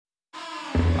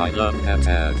I love that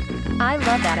ad. I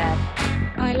love that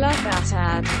ad. I love that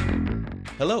ad.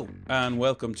 Hello, and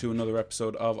welcome to another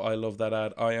episode of I Love That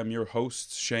Ad. I am your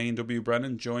host, Shane W.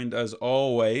 Brennan, joined as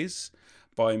always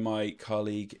by my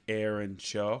colleague, Aaron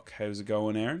Chalk. How's it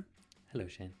going, Aaron? Hello,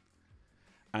 Shane.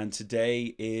 And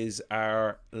today is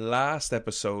our last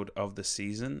episode of the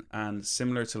season, and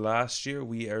similar to last year,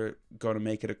 we are going to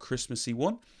make it a Christmassy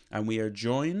one, and we are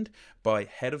joined by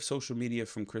Head of Social Media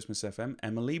from Christmas FM,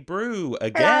 Emily Brew,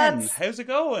 again. Yes. How's it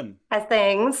going? How's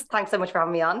things? Thanks so much for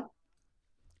having me on.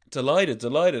 Delighted,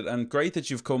 and great that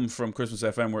you've come from Christmas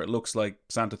FM where it looks like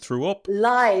Santa threw up.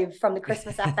 Live from the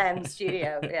Christmas FM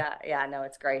studio. Yeah, no,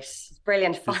 it's great. It's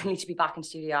brilliant finally to be back in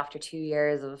studio after 2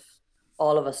 years of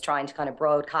all of us trying to kind of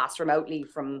broadcast remotely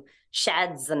from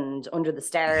sheds and under the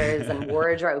stairs and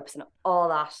wardrobes and all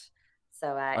that.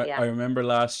 So, yeah. I remember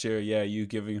last year, you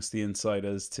giving us the insight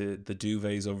as to the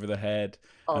duvets over the head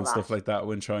All and that. stuff like that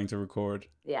when trying to record.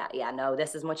 Yeah, no,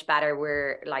 this is much better.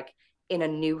 We're like in a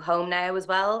new home now as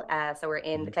well. So we're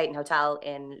in the Clayton Hotel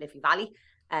in Liffey Valley.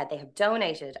 They have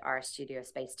donated our studio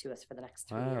space to us for the next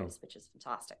 3 years, which is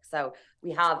fantastic. So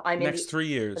we have, Next 3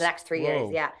 years? For the next 3 years,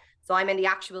 yeah. So I'm in the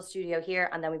actual studio here,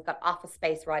 and then we've got office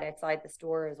space right outside the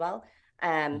store as well.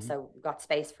 So we've got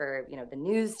space for, the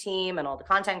news team and all the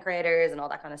content creators and all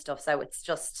that kind of stuff. So it's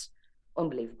just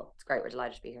unbelievable. It's great. We're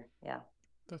delighted to be here. Yeah.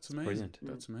 That's amazing. Brilliant.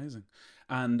 That's amazing.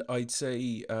 And I'd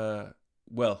say,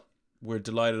 we're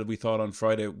delighted. We thought on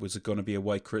Friday was it going to be a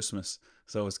white Christmas.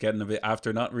 So it's getting a bit,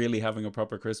 after not really having a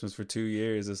proper Christmas for 2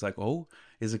 years, it's like,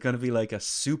 is it going to be like a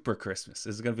super Christmas?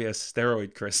 Is it going to be a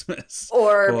steroid Christmas?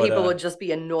 Or people would just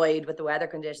be annoyed with the weather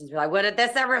conditions. Be like, would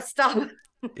this ever stop?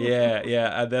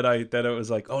 Yeah. And then it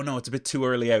was like, oh no, it's a bit too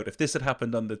early out. If this had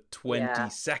happened on the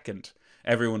 22nd,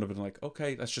 everyone would have been like,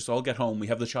 okay, let's just all get home. We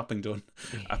have the shopping done.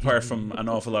 Apart from an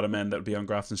awful lot of men that would be on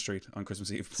Grafton Street on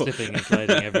Christmas Eve. Slipping and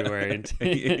sliding everywhere.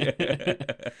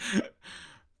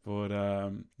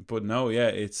 But no,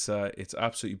 it's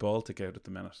absolutely Baltic out at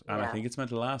the minute. And I think it's meant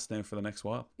to last now for the next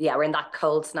while. Yeah, we're in that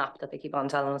cold snap that they keep on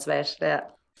telling us about. Yeah.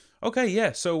 Okay,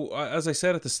 yeah. So as I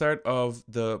said at the start of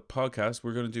the podcast,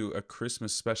 we're going to do a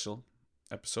Christmas special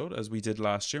episode as we did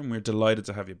last year, and we're delighted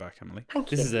to have you back, Emily. Thank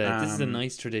you. This is a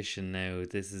nice tradition now.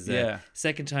 This is a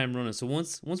second time running. So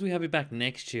once we have you back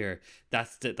next year,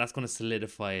 that's going to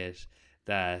solidify it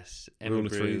that Emma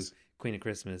Brew, Queen of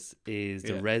Christmas, is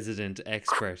the resident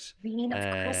expert. Queen of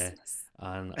Christmas.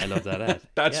 And I love that ad.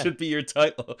 That should be your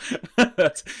title.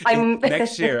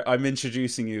 Next year, I'm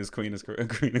introducing you as Queen of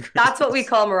Christmas. That's what we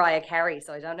call Mariah Carey,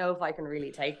 so I don't know if I can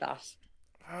really take that.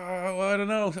 Well, I don't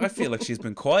know. I feel like she's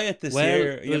been quiet this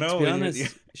year. To be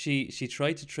honest, she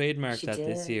tried to trademark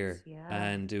this year, yeah.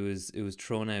 and it was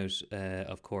thrown out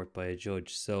of court by a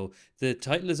judge. So the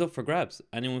title is up for grabs.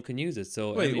 Anyone can use it.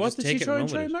 So wait, what did she try and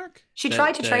trademark? She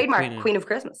tried to trademark Queen of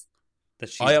Christmas.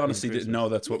 I honestly didn't know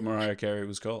that's what Mariah Carey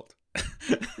was called.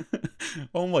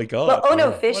 Oh my god! Well,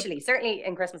 unofficially, certainly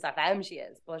in Christmas FM she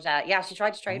is, but she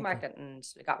tried to trademark it and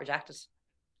it got rejected.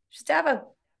 She's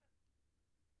devil.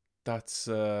 That's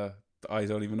I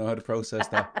don't even know how to process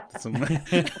that.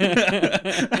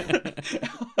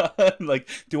 Like,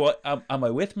 am I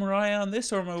with Mariah on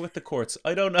this, or am I with the courts?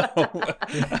 I don't know.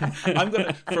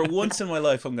 For once in my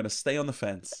life, I'm gonna stay on the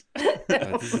fence.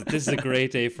 This is a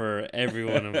great day for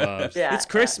everyone involved. Yeah, it's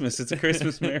Christmas. It's a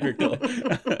Christmas miracle.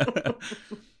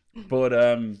 But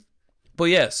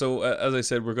yeah. So as I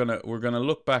said, we're gonna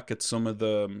look back at some of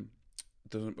the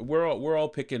we're all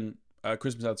picking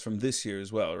Christmas ads from this year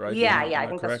as well, right? Yeah, I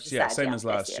think correct. that's what you said. Same as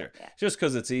last year. Yeah. Just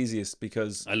because it's easiest.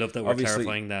 Because I love that we're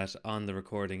clarifying that on the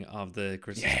recording of the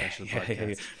Christmas special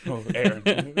podcast. Oh,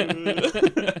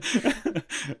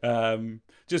 Aaron.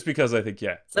 Just because I think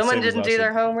someone didn't do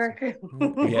their homework.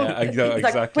 Yeah, I know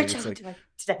exactly. Which one do I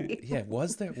today? Yeah,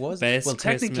 was there? Best well,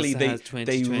 technically they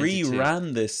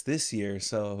reran this year,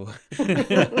 so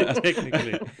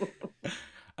technically.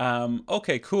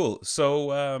 Okay, cool.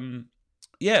 So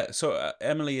so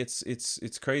Emily,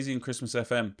 it's crazy in Christmas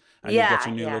FM, and you've got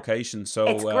your new location. So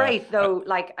it's great though.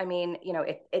 Like, I mean,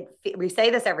 we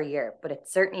say this every year, but it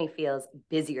certainly feels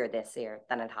busier this year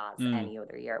than it has any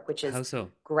other year, which is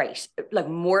great. Like,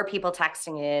 more people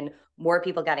texting in, more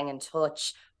people getting in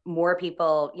touch, more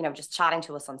people, just chatting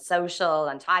to us on social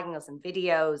and tagging us in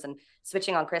videos and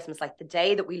switching on Christmas. Like the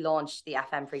day that we launched the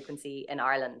FM frequency in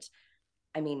Ireland,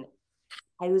 I mean,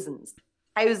 thousands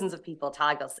of people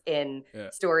tagged us in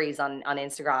stories on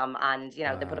Instagram, and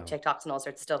they put up TikToks and all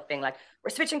sorts of stuff being like, we're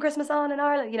switching Christmas on in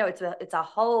Ireland. It's a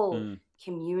whole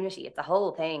community, it's a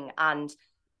whole thing, and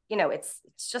it's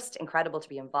just incredible to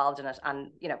be involved in it.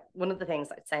 And one of the things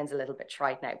that sounds a little bit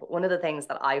trite now, but one of the things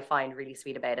that I find really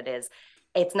sweet about it is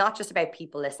it's not just about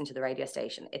people listening to the radio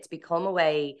station. It's become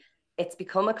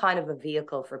a kind of a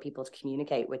vehicle for people to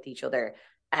communicate with each other,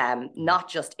 not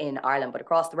just in Ireland, but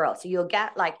across the world. So you'll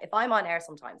get, like, if I'm on air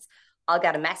sometimes, I'll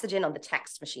get a message in on the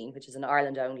text machine, which is in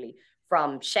Ireland only,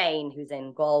 from Shane, who's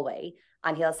in Galway.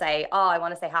 And he'll say, oh, I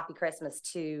want to say happy Christmas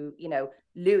to,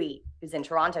 Louis, who's in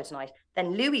Toronto tonight.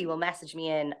 Then Louis will message me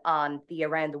in on the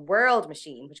Around the World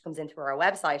machine, which comes into our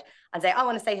website, and say, I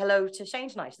want to say hello to Shane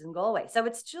tonight, who's in Galway. So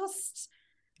it's just,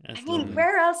 lovely.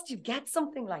 Where else do you get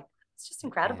something like that? It's just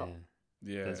incredible.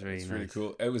 Yeah, it's really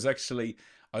cool. It was actually,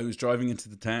 I was driving into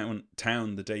the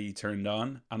town the day you turned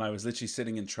on, and I was literally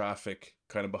sitting in traffic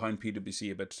kind of behind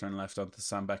PwC about to turn left onto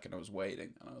Sam Beck, and I was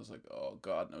waiting, and I was like, oh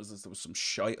God, and there was some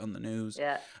shite on the news,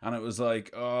 and it was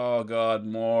like, oh God,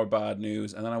 more bad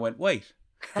news. And then I went, wait,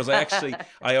 because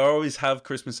I always have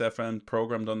Christmas FM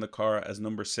programmed on the car as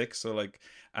number 6, so like,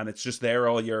 and it's just there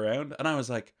all year round, and I was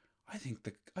like, I think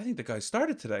the guy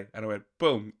started today. And I went,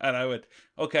 boom. And I went,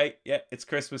 okay, yeah, it's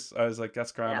Christmas. I was like,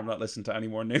 that's grand. I'm not listening to any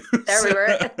more news. There we were.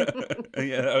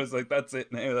 I was like, that's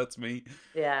it now. That's me.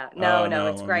 Yeah. No,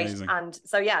 it's great. Amazing. And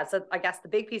so I guess the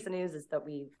big piece of news is that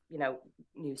we've,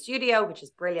 new studio, which is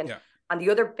brilliant. Yeah. And the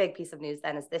other big piece of news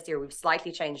then is this year we've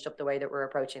slightly changed up the way that we're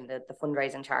approaching the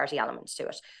fundraising charity element to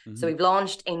it. Mm-hmm. So we've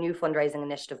launched a new fundraising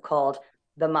initiative called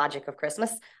The Magic of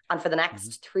Christmas. And for the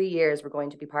next 3 years, we're going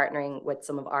to be partnering with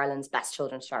some of Ireland's best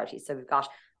children's charities. So we've got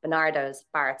Bernardo's,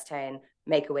 Barrettstown,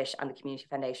 Make-A-Wish, and the Community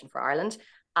Foundation for Ireland.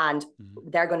 And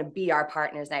they're going to be our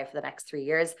partners now for the next 3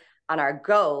 years. And our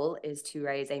goal is to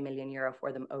raise €1 million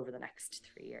for them over the next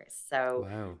 3 years.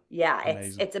 So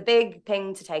it's a big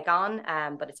thing to take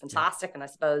on, but it's fantastic. Yeah. And I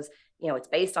suppose, it's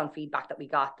based on feedback that we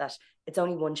got that it's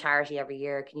only one charity every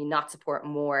year. Can you not support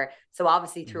more? So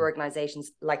obviously through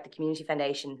organizations like the Community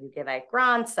Foundation who give out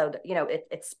grants, so that,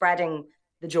 it's spreading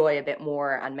the joy a bit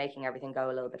more and making everything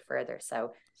go a little bit further.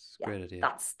 So great idea.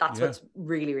 That's what's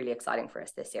really, really exciting for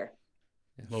us this year.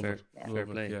 Yeah, fair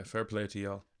play. Yeah, fair play to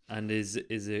y'all. And is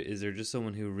there just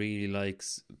someone who really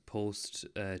likes Post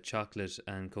chocolate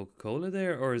and Coca-Cola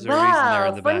there, or is there a reason there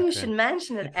in the background? You should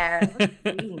mention it, Erin. That's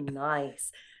really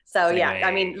nice. So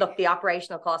I mean, look, the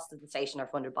operational costs of the station are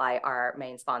funded by our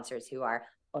main sponsors, who are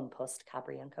An Post,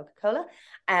 Cadbury, and Coca-Cola.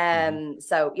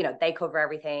 So they cover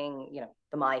everything.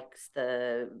 The mics,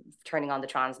 the turning on the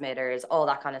transmitters, all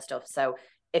that kind of stuff. So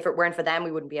if it weren't for them,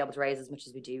 we wouldn't be able to raise as much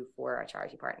as we do for our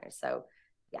charity partners. So.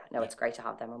 It's great to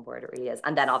have them on board. It really is.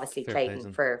 And then obviously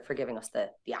Clayton for giving us the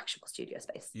actual studio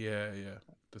space. Yeah.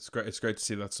 That's great. It's great to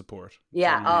see that support.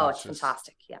 Yeah. It's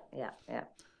fantastic. Yeah.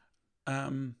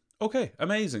 Okay,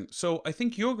 amazing. So I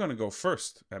think you're going to go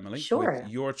first, Emily. Sure. With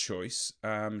your choice.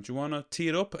 Do you want to tee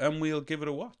it up and we'll give it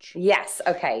a watch? Yes.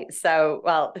 Okay.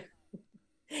 So,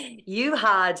 you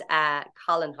had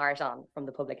Colin Hart on from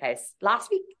the Public House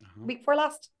last week, week before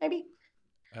last, maybe?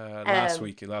 Last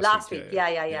week.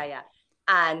 Yeah.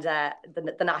 And the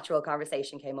natural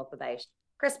conversation came up about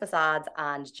Christmas ads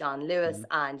and John Lewis,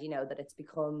 and that it's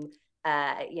become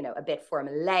a bit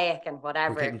formulaic and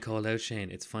whatever. We're getting called out,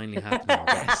 Shane. It's finally happening. We're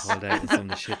getting called out on some of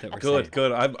the shit that we're saying.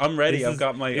 Good. I'm ready. I've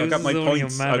got my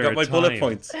points.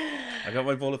 I've got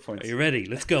my bullet points. Are you ready?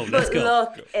 Let's go. Look,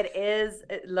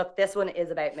 this one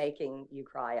is about making you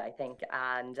cry, I think.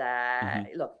 And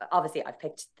look, obviously I've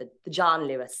picked the John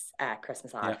Lewis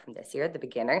Christmas ad from this year, The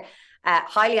Beginner.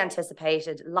 Highly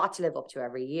anticipated, lot to live up to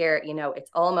every year. It's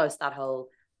almost that whole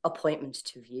appointment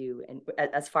to view, and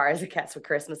as far as it gets with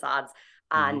Christmas ads.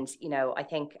 And I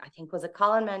think was it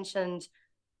Colin mentioned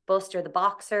Buster the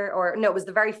Boxer, or no, it was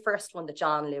the very first one that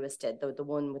John Lewis did, the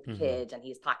one with the kid and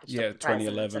he's packaged up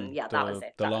 2011 and that was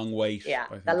it. The Long Wait.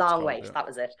 The Long Wait, that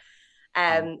was it.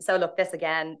 So look, this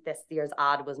year's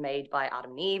ad was made by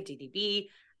Adam and Eve, DDB.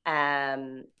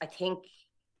 I think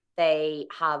they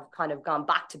have kind of gone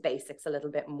back to basics a little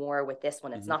bit more with this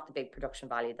one. It's not the big production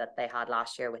value that they had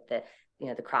last year with the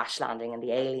the crash landing and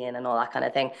the alien and all that kind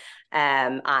of thing,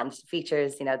 and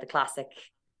features the classic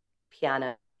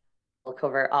piano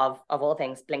cover of all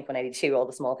things Blink-182, All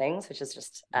the Small Things, which is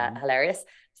just hilarious.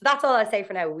 So that's all I say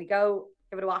for now. We go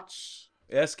give it a watch.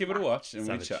 Yes, give it a watch and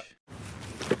we chat.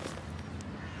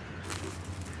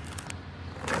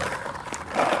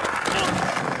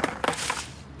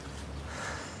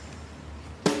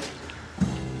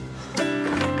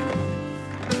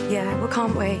 Yeah, we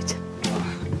can't wait.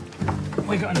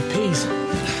 We got any peas?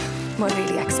 We're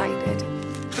really excited.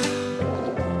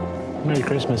 Merry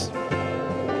Christmas.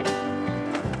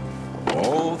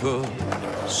 All the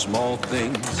small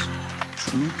things,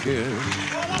 true care,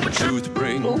 truth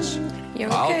brings. You're okay?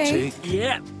 I'll take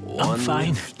I'm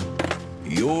fine.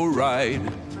 Your ride,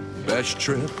 best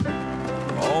trip,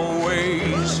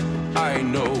 always. I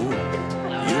know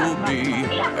be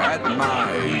at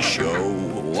my show,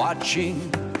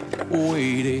 watching,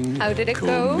 waiting. How did it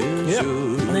go? Yep,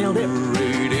 nailed it.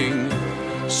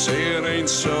 Say it ain't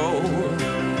so.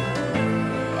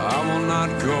 I will not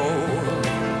go.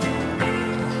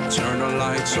 Turn the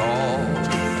lights off.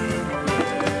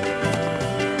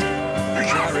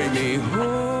 Carry me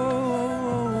home.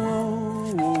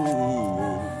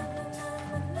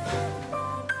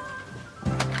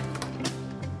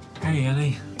 Hey,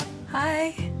 Ellie.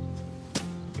 Hi.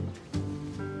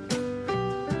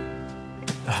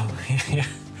 Oh, yeah.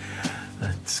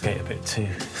 I skate a bit too.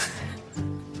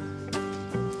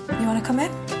 You want to come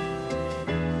in?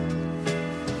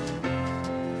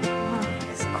 Oh,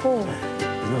 it's cool.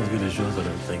 It's not as good as yours, I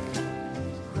don't think.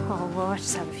 Oh, well, I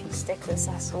just have a few stickers,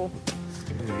 that's all.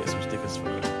 I'm gonna get some stickers for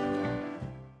it.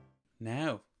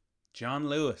 Now, John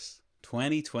Lewis,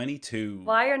 2022.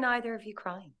 Why are neither of you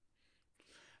crying?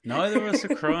 Neither of us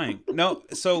are crying. No,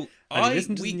 so Have you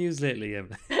listened to the news lately,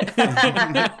 Evan?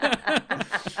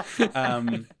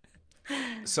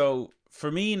 So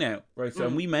for me now, right,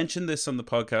 and we mentioned this on the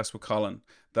podcast with Colin,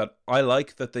 that I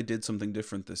like that they did something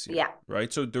different this year. Yeah.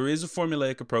 Right? So there is a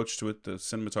formulaic approach to it, the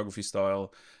cinematography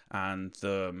style and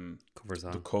the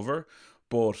cover.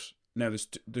 But now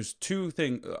there's two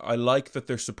things. I like that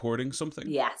they're supporting something.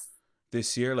 Yes.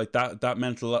 This year, like that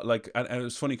meant a lot. Like, and it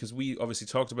was funny because we obviously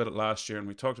talked about it last year and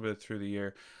we talked about it through the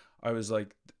year. I was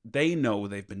like, they know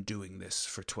they've been doing this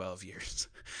for 12 years.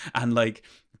 And like,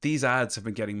 these ads have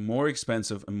been getting more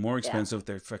expensive and more expensive. Yeah.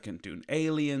 They're fucking doing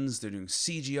aliens. They're doing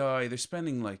CGI. They're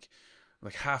spending like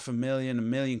 $500,000, $1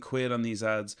 million quid on these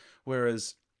ads.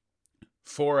 Whereas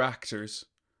 4 actors,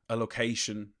 a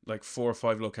location, like 4 or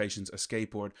 5 locations, a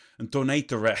skateboard, and donate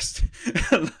the rest.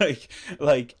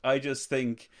 like I just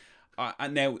think,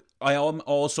 and now I am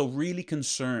also really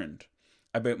concerned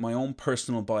about my own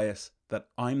personal bias that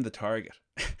I'm the target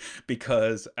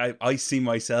because I see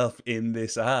myself in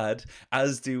this ad,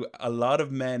 as do a lot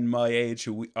of men my age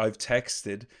who I've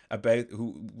texted about,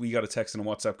 who we got a text in a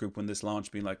WhatsApp group when this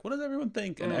launched being like, what does everyone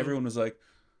think? And everyone was like,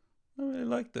 I really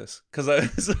like this. Because I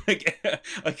was like,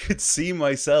 I could see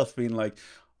myself being like,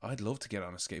 I'd love to get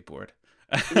on a skateboard.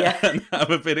 And have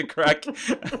a bit of crack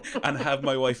and have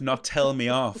my wife not tell me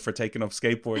off for taking up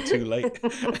skateboard too late.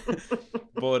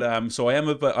 But so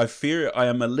I fear I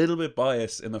am a little bit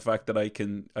biased in the fact that I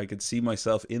can see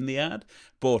myself in the ad,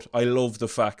 but I love the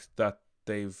fact that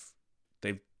they're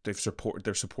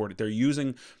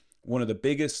using one of the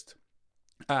biggest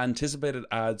anticipated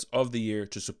ads of the year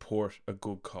to support a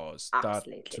good cause.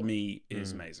 Absolutely. That to me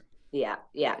is amazing. Yeah,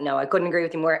 no, I couldn't agree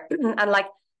with you more. And like,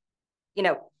 you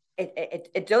know,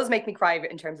 it does make me cry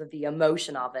in terms of the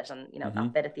emotion of it, and you know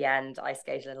that bit at the end, I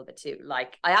skate a little bit too.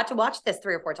 Like, I had to watch this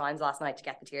 3 or 4 times last night to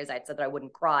get the tears out so that I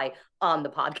wouldn't cry on the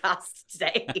podcast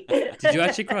today. Did you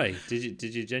actually cry? Did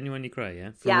you genuinely cry?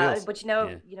 Yeah. Real? But you know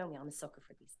me, I'm a sucker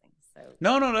for these things. So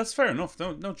no, that's fair enough.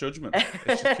 No judgment.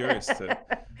 It's just curious to.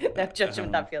 No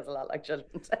judgment. That feels a lot like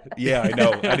judgment. Yeah, I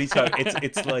know. Anytime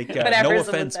it's like no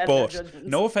offense, but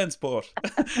no offense, but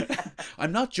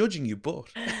I'm not judging you, but.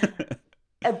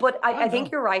 But I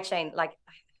think you're right, Shane. Like,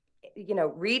 you know,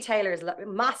 retailers,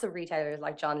 massive retailers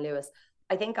like John Lewis,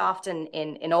 I think often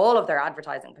in all of their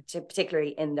advertising,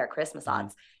 particularly in their Christmas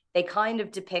ads, they kind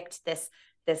of depict this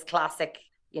classic,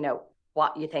 you know,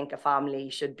 what you think a family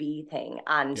should be thing.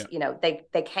 And, you know,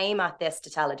 they came at this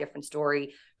to tell a different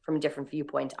story from a different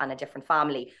viewpoint and a different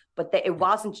family. But it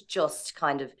wasn't just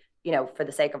kind of, you know, for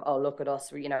the sake of, oh, look at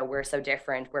us, you know, we're so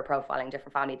different, we're profiling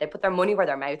different family. They put their money where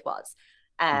their mouth was.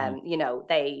 You know,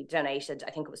 they donated,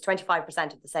 I think it was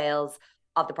 25% of the sales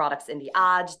of the products in the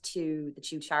ad to the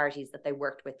 2 charities that they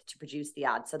worked with to produce the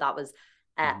ad. So that was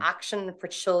Action for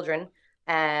Children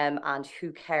and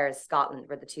Who Cares Scotland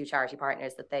were the 2 charity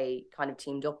partners that they kind of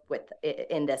teamed up with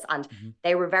in this. And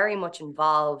they were very much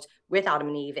involved with Adam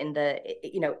and Eve in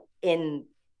in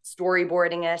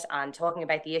storyboarding it and talking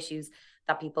about the issues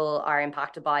that people are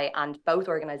impacted by. And both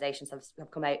organizations have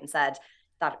come out and said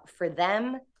that for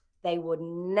them, they would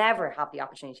never have the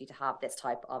opportunity to have this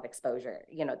type of exposure.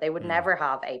 You know, they would never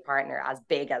have a partner as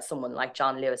big as someone like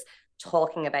John Lewis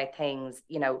talking about things,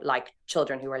 you know, like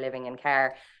children who are living in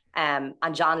care. And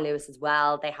John Lewis as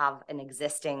well, they have an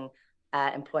existing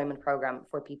employment program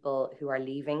for people who are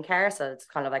leaving care. So it's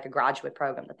kind of like a graduate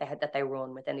program that they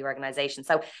run within the organization.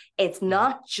 So it's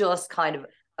not just kind of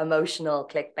emotional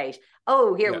clickbait.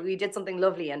 Oh, we did something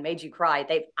lovely and made you cry.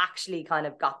 They've actually kind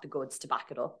of got the goods to back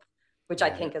it up, which I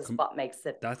think is what makes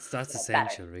it. That's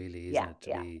essential, better. Really, isn't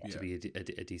it? To be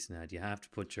a decent ad, you have to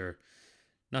put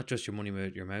not just your money where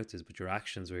your mouth is, but your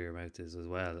actions where your mouth is as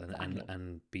well,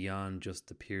 and beyond just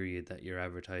the period that you're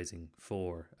advertising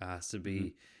for. It has to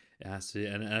be It has to,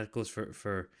 and that goes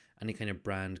for any kind of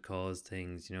brand cause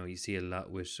things. You know, you see a lot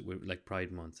with like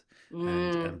Pride Month,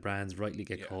 and brands rightly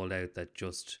get called out that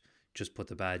just put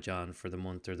the badge on for the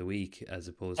month or the week, as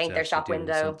opposed paint to their shop doing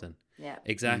window. something. Yeah,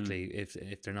 exactly.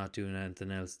 If they're not doing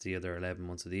anything else the other 11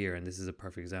 months of the year, and this is a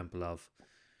perfect example of,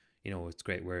 you know, it's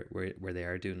great where they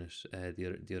are doing it.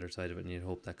 The other side of it, and you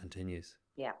hope that continues.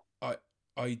 Yeah.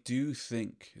 I do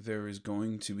think there is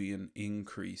going to be an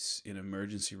increase in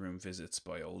emergency room visits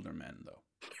by older men, though,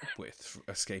 with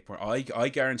a skateboard. I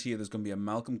guarantee you there's going to be a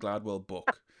Malcolm Gladwell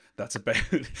book that's about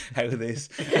how this,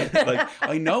 like,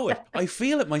 I know it. I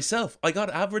feel it myself. I got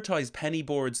advertised penny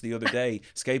boards the other day,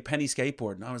 penny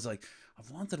skateboard, and I was like, I've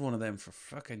wanted one of them for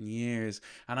fucking years.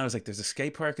 And I was like, there's a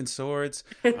skate park in Swords.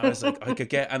 I was like, I could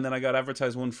get, and then I got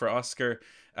advertised one for Oscar,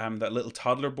 that little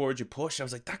toddler board you push. I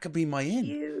was like, that could be my in.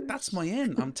 Huge. That's my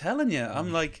in. I'm telling you.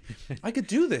 I'm like, I could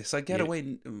do this. I get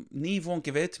away. Neve won't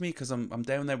give it to me because I'm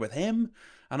down there with him.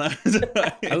 And I was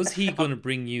like, how's he going to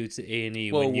bring you to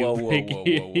A&E when you break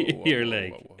your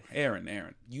leg? Aaron,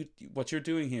 what you're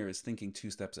doing here is thinking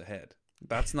 2 steps ahead.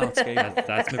 That's not skateboarding.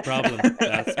 That's my problem.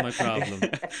 That's my problem.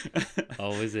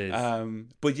 Always is.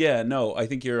 But yeah, no, I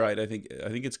think you're right. I think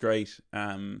it's great.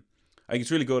 I think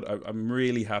it's really good. I'm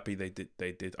really happy they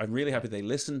did. I'm really happy they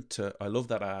listened to I love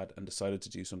that ad and decided to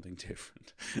do something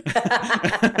different.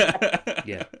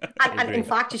 Yeah. And in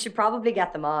fact, you should probably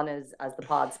get them on as the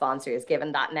pod sponsors,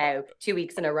 given that now 2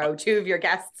 weeks in a row, 2 of your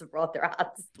guests have brought their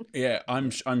ads. Yeah,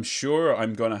 I'm sure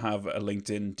I'm going to have a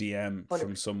LinkedIn DM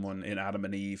from someone in Adam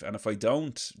and Eve. And if I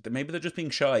don't, then maybe they're just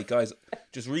being shy. Guys,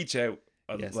 just reach out.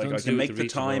 Yes, like I can make the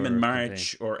time in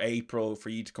March or April for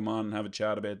you to come on and have a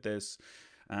chat about this.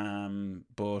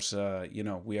 But you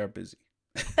know, we are busy.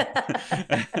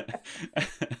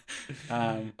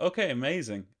 Okay,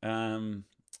 amazing.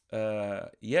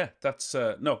 Yeah, that's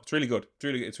no, it's really good.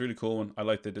 It's really cool one. I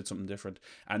like they did something different.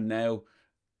 And now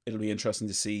it'll be interesting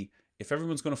to see if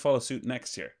everyone's going to follow suit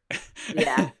next year.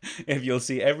 Yeah. If you'll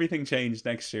see everything change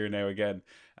next year now again,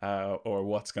 or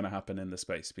what's going to happen in the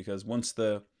space, because once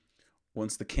the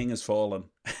king has fallen,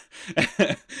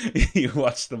 you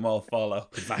watch them all follow.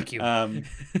 The vacuum.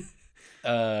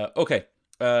 Okay.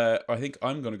 I think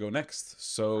I'm going to go next.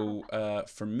 So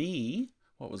for me,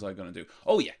 what was I going to do?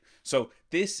 Oh yeah. So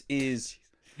this is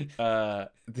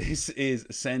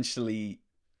essentially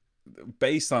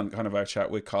based on kind of our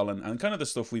chat with Colin and kind of the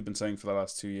stuff we've been saying for the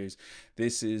last 2 years.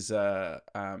 This is a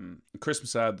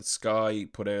Christmas ad that Sky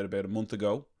put out about a month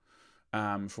ago.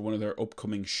 For one of their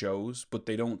upcoming shows, but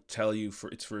they don't tell you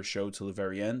it's for a show till the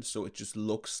very end, so it just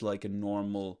looks like a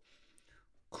normal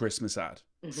Christmas ad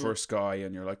for Sky,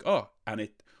 and you're like, oh, and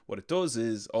what it does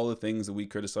is all the things that we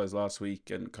criticized last week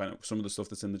and kind of some of the stuff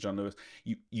that's in the John Lewis,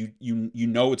 you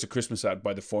know it's a Christmas ad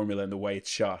by the formula and the way it's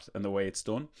shot and the way it's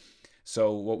done.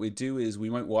 So what we do is we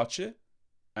might watch it,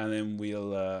 and then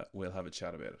we'll have a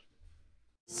chat about it.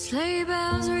 Sleigh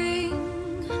bells ring,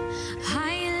 are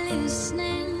you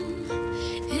listening?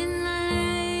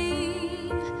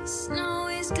 Snow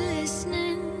is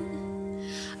glistening,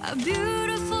 a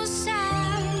beautiful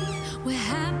sight. We're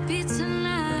happy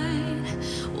tonight,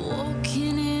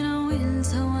 walking in a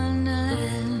winter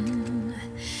wonderland.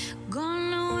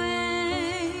 Gone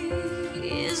away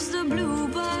is the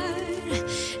bluebird,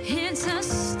 here to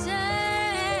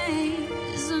stay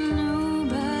is a new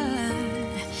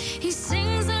bird. He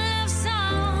sings a love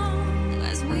song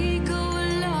as we go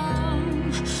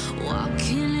along,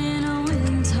 walking in a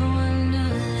winter wonderland.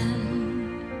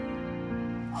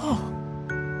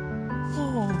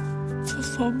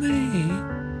 For me.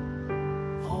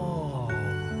 Oh.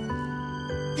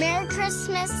 Merry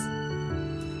Christmas.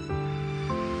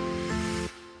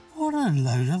 What a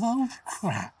load of old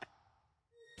crap.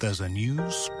 There's a new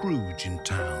Scrooge in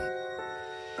town.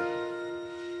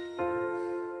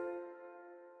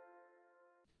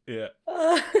 Yeah.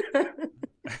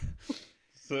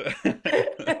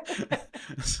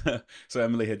 So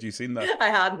Emily, had you seen that? I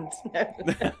hadn't.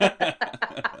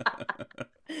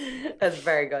 That's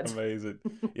very good. Amazing.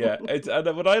 Yeah, it's,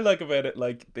 and what I like about it,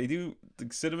 like they do the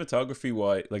cinematography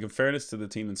wise, like in fairness to the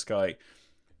team in Sky,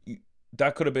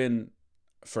 that could have been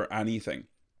for anything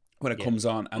when it comes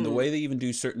on, and the way they even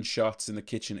do certain shots in the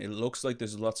kitchen, it looks like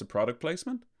there's lots of product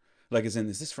placement. Like, as in,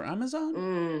 is this for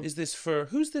Amazon? Is this for,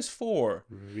 who's this for?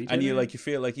 And you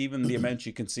feel like even the amount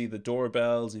you can see the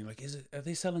doorbells, and you're like, are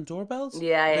they selling doorbells?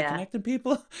 Yeah, are they connecting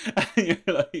people? And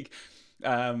you're like,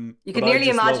 you can nearly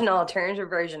imagine an alternative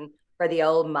version where the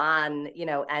old man,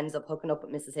 ends up hooking up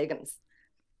with Mrs. Higgins.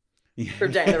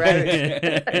 From down the road.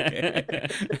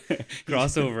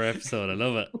 Crossover episode, I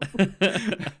love it.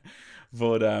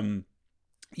 But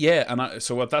Yeah, and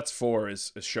so what that's for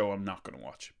is a show I'm not going to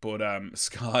watch. But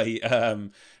Sky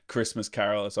Christmas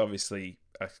Carol is obviously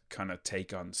a kind of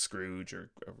take on Scrooge or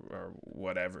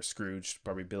whatever. Scrooge,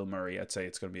 probably Bill Murray. I'd say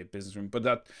it's going to be a business room.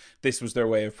 But this was their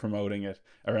way of promoting it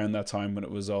around that time when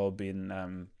it was all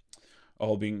the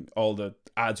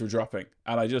ads were dropping.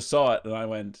 And I just saw it and I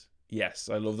went, yes,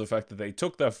 I love the fact that they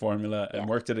took that formula and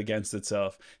worked it against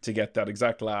itself to get that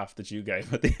exact laugh that you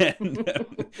gave at the end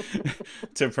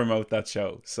to promote that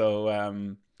show. So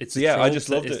I just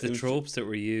loved it. It's the tropes that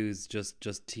were used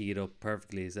just tee it up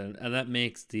perfectly, and that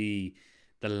makes the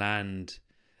land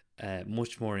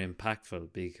much more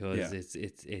impactful because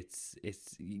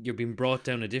it's you're being brought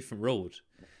down a different road,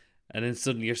 and then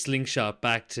suddenly you're slingshot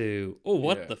back to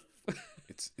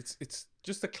It's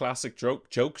just a classic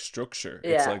joke structure.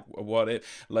 It's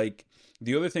like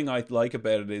the other thing I like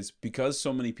about it is because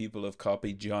so many people have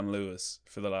copied John Lewis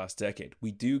for the last decade,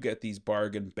 we do get these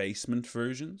bargain basement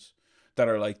versions that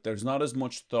are like there's not as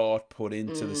much thought put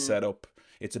into the setup.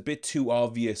 It's a bit too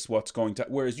obvious what's going to,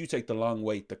 whereas you take The Long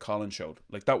Wait that Colin showed,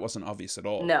 like that wasn't obvious at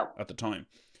all at the time.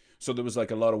 So there was like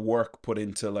a lot of work put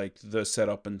into like the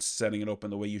setup and setting it up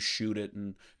and the way you shoot it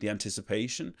and the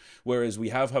anticipation. Whereas we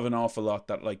have an awful lot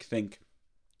that like think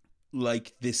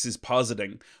like this is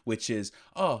positing, which is,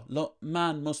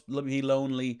 man must be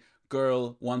lonely,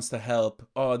 girl wants to help.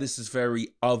 Oh, this is very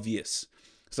obvious.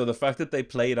 So the fact that they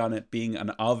played on it being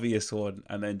an obvious one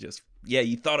and then just,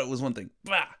 you thought it was one thing.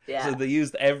 Bah! Yeah. So they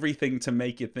used everything to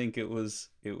make you think it was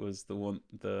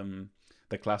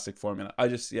the classic formula. I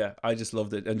just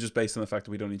loved it, and just based on the fact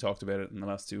that we'd only talked about it in the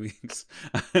last 2 weeks,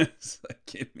 it's like,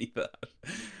 give me that.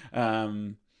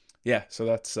 So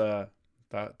that's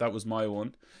that was my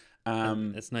one.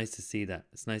 It's nice to see that.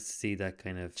 It's nice to see that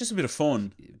kind of just a bit of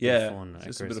fun. A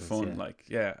bit of fun. Like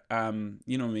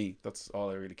you know me. That's all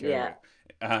I really care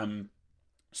about.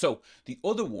 So the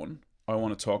other one I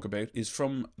want to talk about is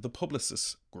from the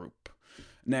Publicis Group.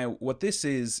 Now, what this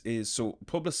is so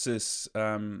Publicis.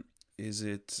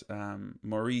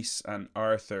 Maurice and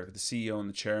Arthur, the CEO and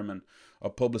the chairman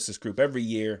of Publicis Group, every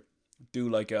year do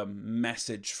like a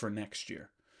message for next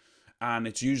year, and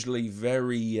it's usually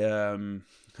very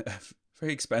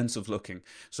very expensive looking.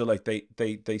 So like they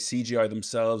CGI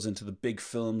themselves into the big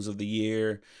films of the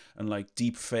year and like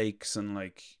deep fakes and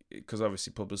like, because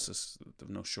obviously Publicis have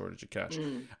no shortage of cash.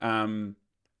 And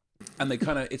they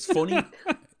kind of, it's funny.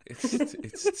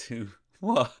 it's too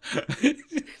what.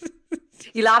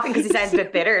 You laughing because he sounds a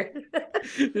bit bitter?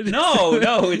 No,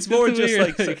 it's more just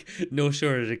like no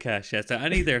shortage of cash. Yeah, so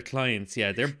any of their clients,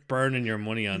 they're burning your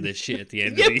money on this shit at the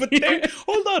end of the year.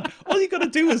 Hold on, all you gotta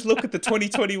do is look at the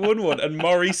 2021 one, and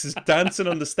Maurice is dancing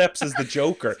on the steps as the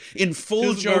Joker in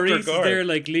full Joker Maurice garb. Is there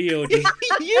like Leo, just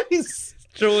yes,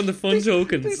 throwing the fun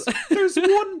tokens. There's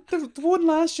one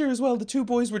last year as well. The two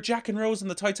boys were Jack and Rose in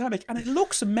the Titanic, and it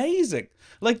looks amazing.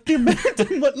 Like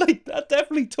like that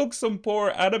definitely took some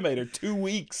poor animator 2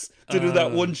 weeks to do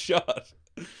that one shot.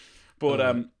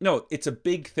 But no, it's a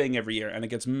big thing every year, and it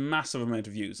gets massive amount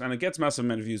of views, and it gets massive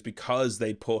amount of views because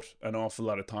they put an awful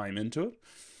lot of time into it.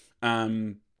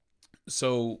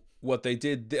 So what they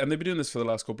did, and they've been doing this for the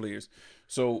last couple of years.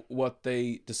 So what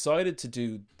they decided to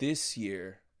do this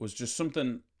year was just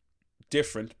something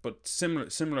different, but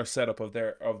similar setup of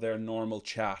their normal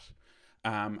chat.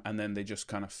 And then they just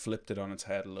kind of flipped it on its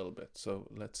head a little bit. So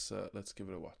let's give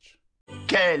it a watch.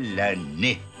 Quelle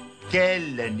année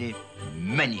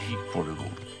magnifique pour le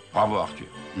groupe. Bravo Arthur.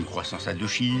 Une croissance à 2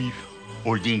 chiffres,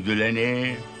 holding de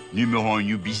l'année, numéro 1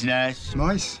 new business.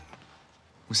 Maurice,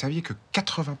 vous saviez que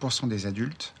 80% des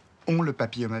adultes ont le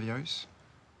papillomavirus?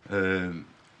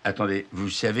 Attendez, vous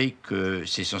savez que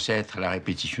c'est censé être la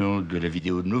répétition de la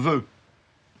vidéo de nos vœux.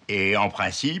 Et en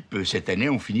principe, cette année,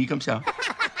 on finit comme ça.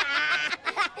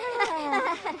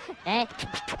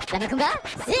 La Macumba?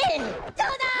 Si!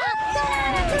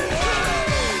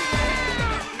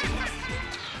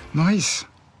 Maurice,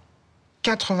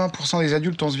 80% des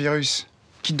adultes ont ce virus,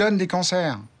 qui donne des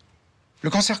cancers. Le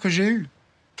cancer que j'ai eu.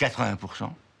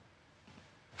 80%?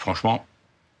 Franchement,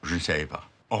 je ne savais pas.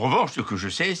 En revanche, ce que je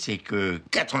sais, c'est que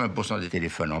 80% des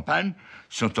téléphones en panne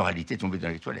sont en réalité tombés dans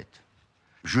les toilettes.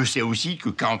 Je sais aussi que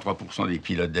 43% des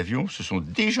pilotes d'avion se sont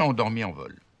déjà endormis en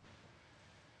vol.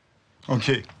 Ok.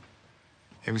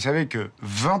 Et vous savez que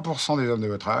 20% des hommes de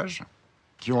votre âge,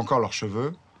 qui ont encore leurs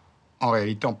cheveux, en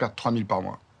réalité en perdent 3000 par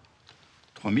mois.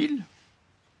 3000?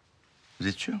 Vous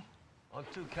êtes sûr? En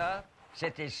tout cas,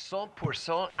 c'était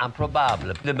 100%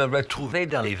 improbable de me retrouver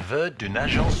dans les vœux d'une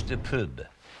agence de pub.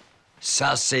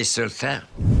 Ça, c'est certain.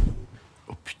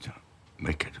 Oh putain,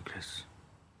 Michael Douglas.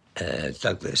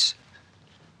 Douglas.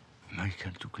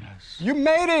 Michael Douglas. You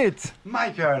made it!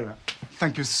 Michael,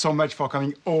 thank you so much for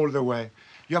coming all the way.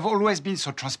 You have always been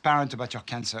so transparent about your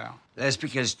cancer. That's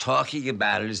because talking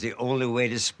about it is the only way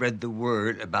to spread the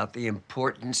word about the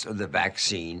importance of the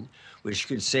vaccine, which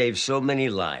could save so many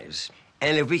lives.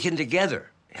 And if we can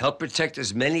together help protect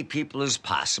as many people as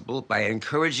possible by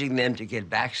encouraging them to get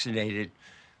vaccinated,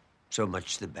 so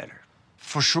much the better.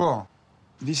 For sure.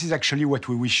 This is actually what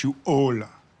we wish you all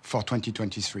for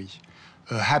 2023.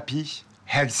 A happy,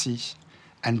 healthy,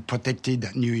 and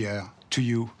protected New Year to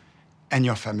you and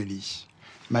your family.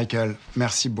 Michael,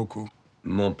 merci beaucoup.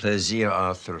 Mon plaisir,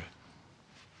 Arthur.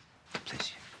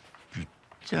 Plaisir.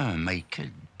 Putain, Michael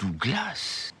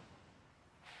Douglas.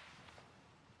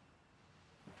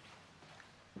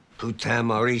 Putain,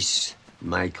 Maurice.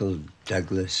 Michael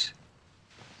Douglas.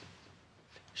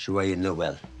 Joyeux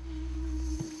Noël.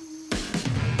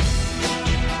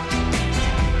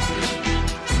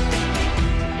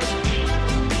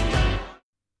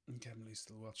 Emily's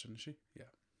still watching, is she? Yeah.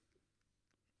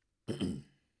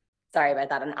 Sorry about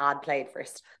that. An ad played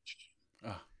first.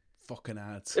 Ah, fucking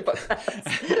ads.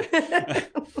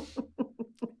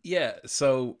 Yeah,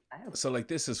 so like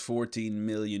this is 14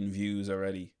 million views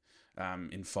already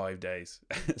in 5 days.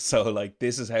 So like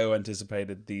this is how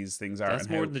anticipated these things are. That's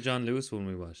more than the John Lewis one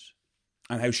we watched.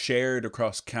 And how shared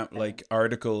across like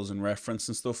articles and reference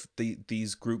and stuff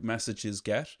these group messages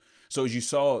get. So as you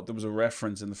saw, there was a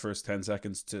reference in the first 10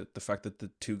 seconds to the fact that the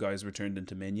two guys were turned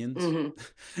into minions. Mm-hmm.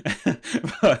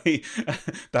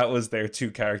 That was their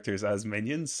two characters as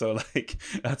minions. So like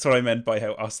that's what I meant by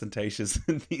how ostentatious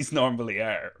these normally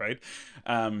are, right?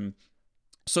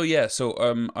 So yeah,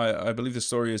 I believe the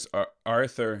story is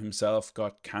Arthur himself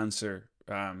got cancer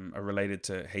related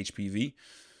to HPV.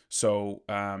 So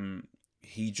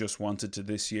he just wanted to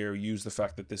this year use the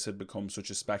fact that this had become such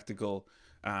a spectacle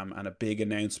and a big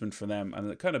announcement for them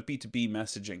and a kind of B2B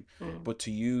messaging, but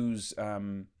to use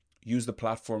the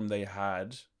platform they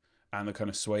had and the kind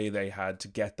of sway they had to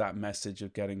get that message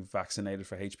of getting vaccinated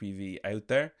for HPV out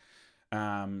there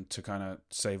to kind of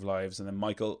save lives. And then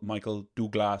Michael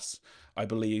Douglas, I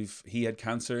believe he had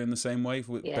cancer in the same way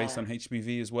based on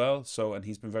HPV as well. So, and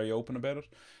he's been very open about it.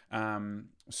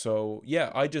 So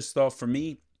yeah, I just thought for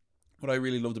me, what I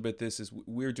really loved about this is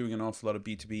we're doing an awful lot of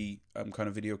B2B kind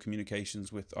of video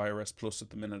communications with IRS Plus at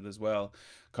the minute as well,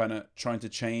 kind of trying to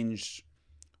change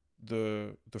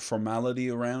the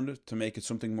formality around it to make it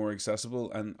something more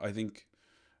accessible. And I think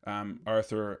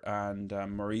Arthur and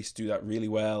Maurice do that really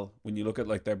well. When you look at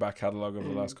like their back catalogue over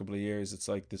the last couple of years, it's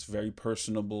like this very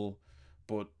personable,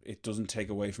 but it doesn't take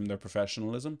away from their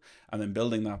professionalism. And then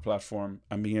building that platform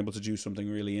and being able to do something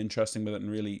really interesting with it and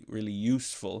really, really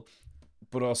useful,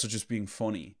 but also just being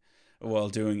funny while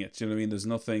doing it. Do you know what I mean? There's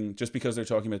nothing, just because they're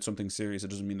talking about something serious, it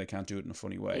doesn't mean they can't do it in a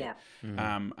funny way. Yeah.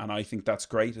 Mm-hmm. And I think that's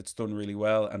great. It's done really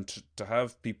well. And to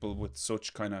have people with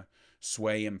such kind of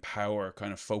sway and power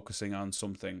kind of focusing on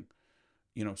something,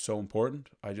 you know, so important,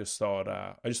 I just thought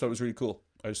it was really cool.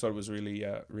 I just thought it was really,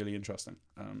 really interesting.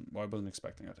 I wasn't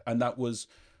expecting it. And that was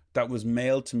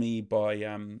mailed to me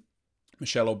by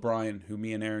Michelle O'Brien, who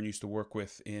me and Aaron used to work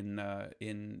with in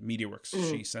MediaWorks.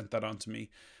 She sent that on to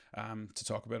me to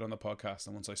talk about on the podcast.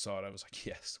 And once I saw it, I was like,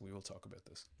 yes, we will talk about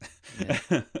this.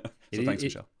 Yeah. So thanks,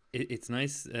 Michelle. It's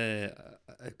nice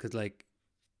because like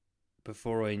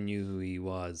before I knew who he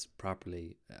was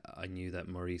properly, I knew that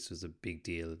Maurice was a big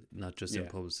deal, not just in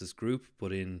Publicist Group,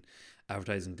 but in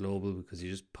Advertising Global, because he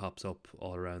just pops up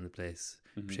all around the place,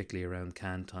 particularly around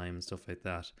Cannes time and stuff like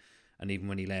that. And even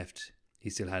when he left, he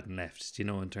still hadn't left, you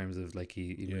know, in terms of like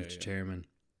he moved to chairman.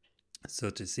 So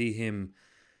to see him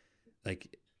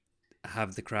like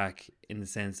have the crack in the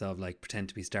sense of like pretend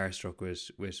to be starstruck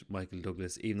with Michael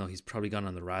Douglas, even though he's probably gone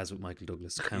on the raz with Michael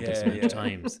Douglas countless amount of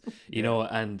times, you know,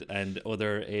 and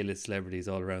other A-list celebrities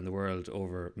all around the world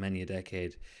over many a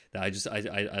decade. That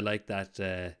I like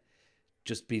that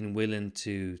just being willing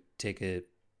to take a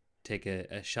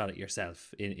shot at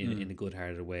yourself in a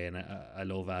good-hearted way, and I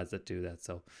love ads that do that.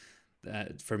 So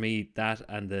for me, that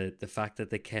and the fact that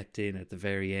they kept in at the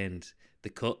very end the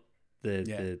cut,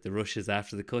 the rushes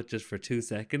after the cut just for 2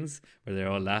 seconds where they're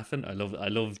all laughing. I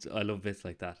love bits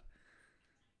like that.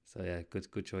 So yeah,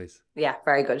 good choice. Yeah,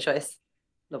 very good choice.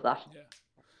 Love that.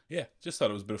 Yeah, just thought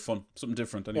it was a bit of fun, something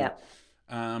different anyway.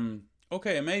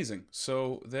 Okay, amazing.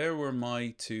 So there were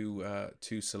my two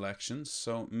selections.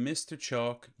 So Mr.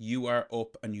 Chalk, you are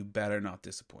up and you better not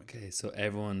disappoint. Okay, so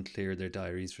everyone clear their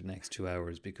diaries for the next 2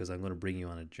 hours because I'm going to bring you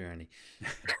on a journey.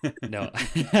 No,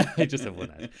 I just have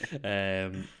one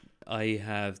ad. I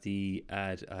have the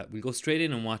ad. We'll go straight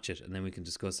in and watch it, and then we can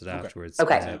discuss it afterwards.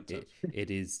 Okay. It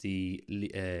is the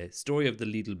story of the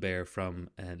Lidl bear from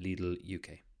Lidl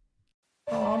UK.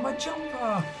 Oh, my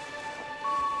jumper.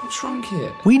 I shrunk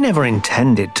it. We never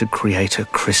intended to create a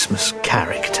Christmas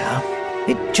character.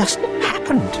 It just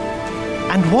happened.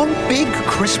 And one big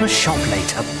Christmas shop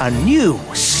later, a new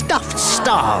stuffed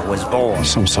star was born.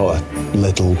 Some sort of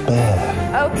little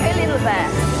bear. Okay, little bear.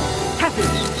 Happy,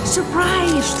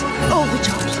 surprised,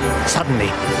 overjoyed. Suddenly,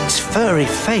 its furry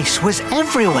face was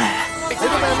everywhere.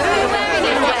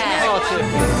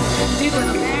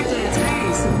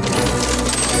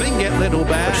 Sing it, little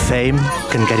bear. But fame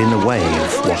can get in the way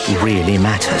of what really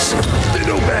matters.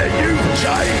 Little bear, you've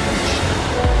changed.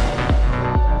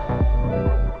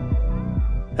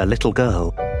 A little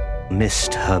girl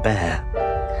missed her bear.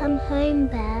 Come home,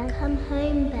 bear. Come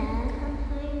home, bear. Come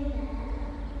home, bear.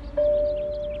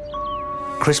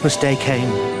 Christmas Day came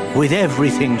with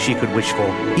everything she could wish for,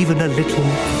 even a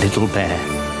little bear.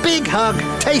 Big hug,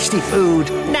 tasty food,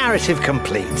 narrative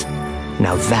complete.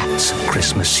 Now that's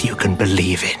Christmas you can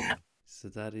believe in. So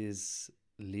that is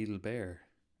Lidl Bear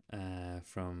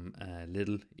from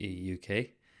Lidl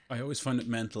UK. I always find it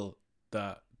mental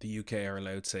that the UK are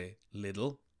allowed to say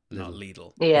Lidl, not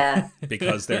Lidl. Yeah.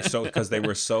 Because they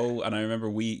were so, and I remember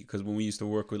because when we used to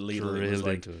work with Lidl, it was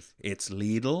like, it's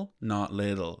Lidl, not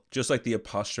Lidl. Just like the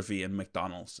apostrophe in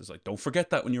McDonald's. It's like, don't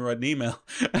forget that when you write an email.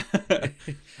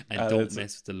 And don't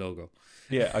mess with the logo.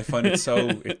 Yeah, I find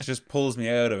it just pulls me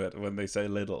out of it when they say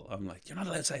Lidl. I'm like, you're not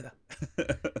allowed to say that.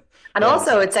 And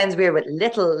also it sounds weird with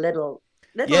little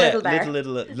bear.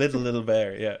 Little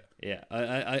bear, yeah. Yeah,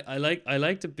 I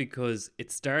liked it because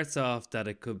it starts off that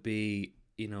it could be,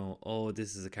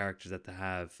 this is a character that they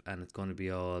have and it's going to be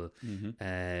all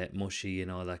mushy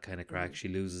and all that kind of crack. She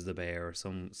loses the bear or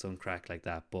some crack like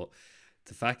that. But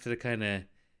the fact that it kind of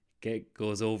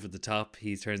goes over the top,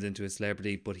 he turns into a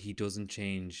celebrity, but he doesn't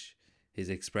change his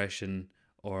expression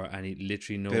or any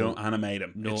literally they don't animate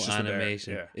him. No it's just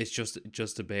animation. A bear. Yeah. It's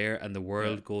just a bear, and the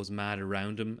world goes mad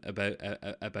around him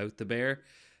about the bear.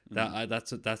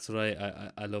 That's what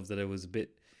I love, that it was a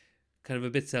bit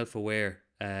self-aware.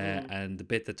 And the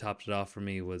bit that topped it off for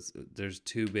me was there's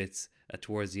two bits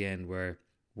towards the end where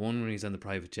one when he's on the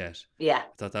private jet. Yeah. I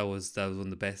thought that was one of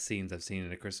the best scenes I've seen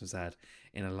in a Christmas ad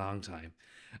in a long time.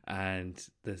 And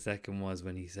the second was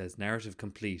when he says narrative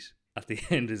complete at the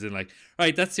end, is in like,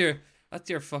 right, that's your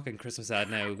fucking Christmas ad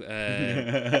now. Buy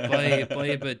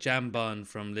a bit Jambon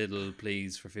from Lidl,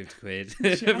 please, for 50 quid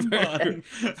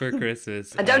for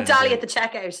Christmas. And don't dally at the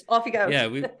checkout. Off you go. Yeah,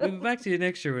 we'll be back to you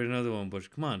next year with another one,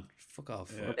 but come on, fuck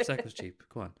off. Yeah. Prosecco's cheap.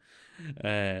 Come on.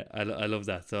 I love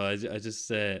that. So I just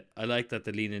I like that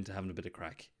they lean into having a bit of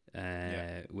crack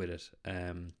with it.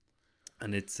 And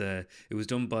it was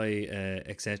done by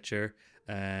Accenture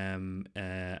and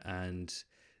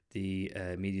the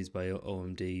media's by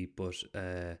OMD, but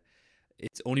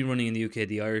it's only running in the UK.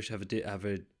 The Irish have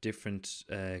a different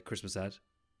Christmas ad.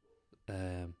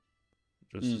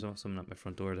 Just someone at my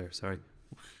front door there. Sorry.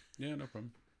 Yeah, no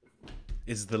problem.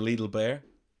 Is the Lidl bear?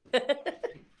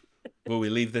 Will we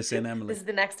leave this in, Emily? This is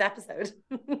the next episode.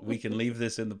 We can leave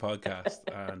this in the podcast,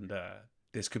 and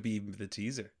this could be the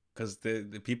teaser, because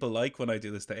the people like when I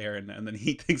do this to Aaron, and then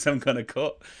he thinks I'm gonna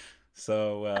cut.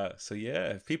 So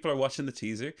yeah, if people are watching the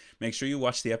teaser, make sure you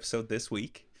watch the episode this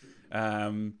week,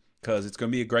 because it's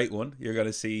going to be a great one. You're going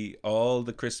to see all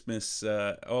the Christmas.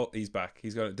 He's back.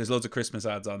 There's loads of Christmas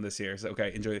ads on this year. So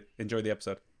okay, enjoy the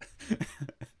episode.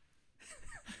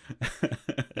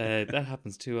 That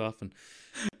happens too often.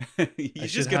 You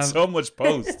just get so much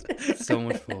post,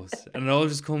 and it all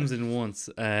just comes in once.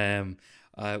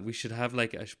 We should have I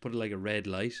should put a red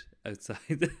light outside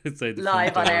the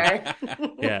live on air.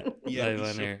 Yeah, live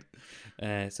on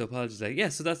air. So apologies.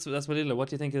 So that's my little. What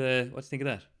do you think of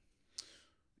that?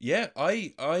 Yeah,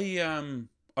 I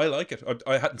like it.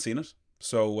 I hadn't seen it,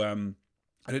 so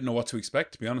I didn't know what to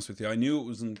expect. To be honest with you, I knew it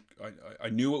wasn't. I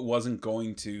knew it wasn't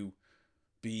going to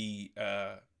be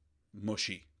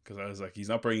mushy, because I was like, he's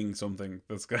not bringing something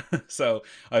that's gonna. So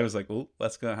I was like, well,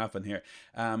 what's gonna happen here?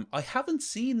 I haven't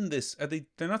seen this.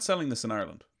 They're not selling this in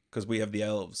Ireland because we have the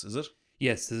elves, is it?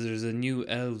 Yes, there's a new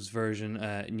elves version,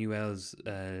 new elves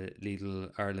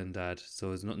Lidl Ireland ad.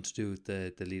 So it's nothing to do with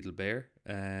the Lidl bear.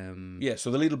 Yeah, so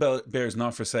the Lidl bear is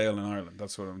not for sale in Ireland.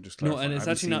 That's what I'm just clarifying. No, and it's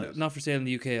actually not for sale in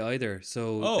the UK either.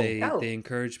 So they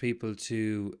encourage people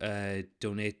to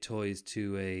donate toys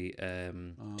to a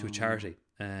charity.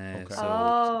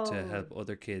 To help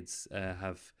other kids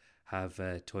have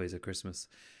toys at Christmas.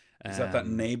 Is that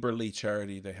neighbourly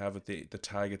charity they have at the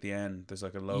tag at the end? There's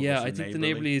like a logo. Yeah, I think the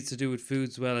neighbourly is to do with food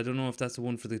as well. I don't know if that's the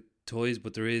one for the toys,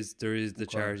 but there is the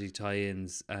charity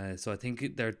tie-ins. So I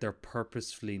think they're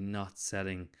purposefully not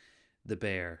selling the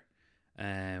bear,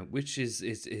 which is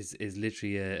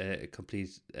literally a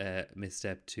complete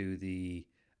misstep to the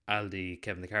Aldi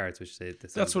Kevin the Carrots, which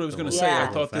that's what I was going to say. I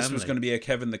thought this was going to be a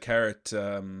Kevin the Carrot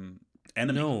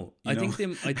enemy. No, I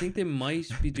think they might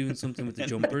be doing something with the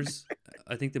jumpers.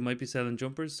 I think they might be selling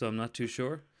jumpers, so I'm not too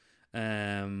sure.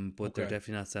 But they're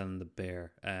definitely not selling the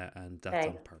bear, and that's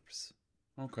on purpose.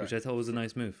 Okay, which I thought was a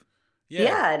nice move.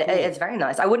 Yeah, cool. It's very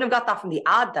nice. I wouldn't have got that from the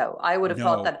ad though. I would have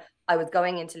thought that I was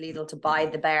going into Lidl to buy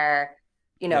the bear,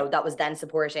 that was then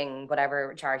supporting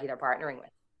whatever charity they're partnering with.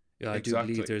 Yeah, I do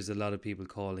believe there's a lot of people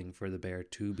calling for the bear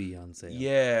to be on sale.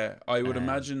 Yeah, I would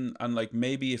imagine, and like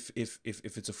maybe if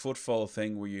it's a footfall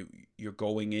thing where you're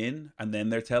going in and then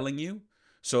they're telling you.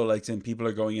 So like then people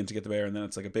are going in to get the bear and then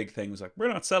it's like a big thing. It's like, we're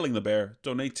not selling the bear,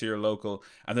 donate to your local.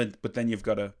 And then you've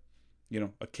got a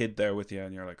kid there with you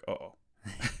and you're like, uh-oh.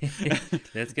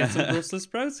 Let's get some Brussels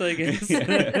sprouts, I guess.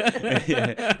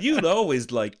 Yeah. You'd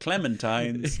always like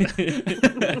clementines.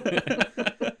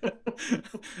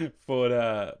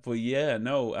 But yeah,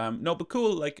 no, but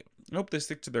cool. Like, I hope they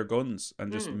stick to their guns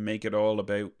and just make it all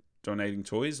about donating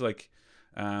toys. Like,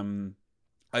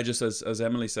 I just, as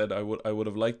Emily said, I would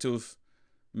have liked to have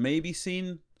maybe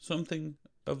seen something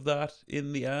of that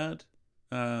in the ad.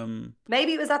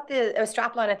 Maybe it was at a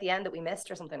strapline at the end that we missed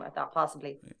or something like that,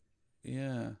 possibly.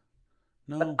 Yeah.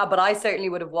 No. But I certainly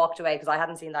would have walked away because I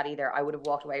hadn't seen that either. I would have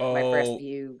walked away from my first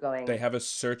view going... They have a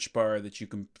search bar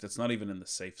that's not even in the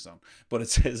safe zone, but it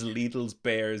says Lidl's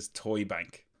Bears Toy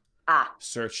Bank.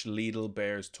 Search Lidl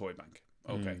Bears Toy Bank.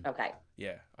 Okay. Okay.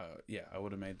 Yeah. I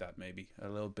would have made that maybe a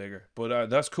little bigger, but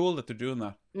that's cool that they're doing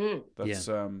that.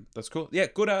 That's cool. Yeah,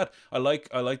 good ad. I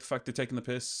like the fact they're taking the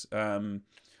piss.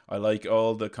 I like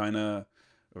all the kind of...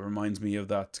 It reminds me of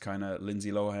that kind of Lindsay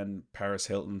Lohan, Paris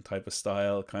Hilton type of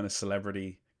style, kind of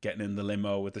celebrity getting in the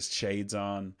limo with his shades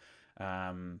on.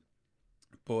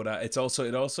 But it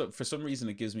also for some reason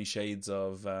it gives me shades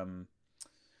of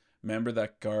remember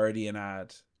that Guardian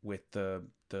ad with the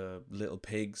little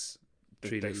pigs.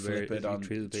 They flip it on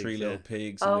three little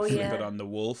pigs and they flip it on the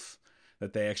wolf.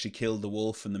 That they actually killed the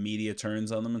wolf and the media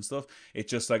turns on them and stuff. It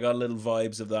just, I got little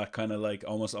vibes of that kind of like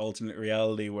almost alternate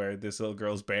reality where this little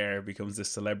girl's bear becomes this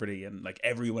celebrity and like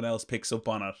everyone else picks up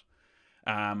on it.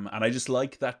 And I just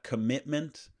like that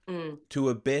commitment to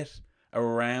a bit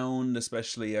around,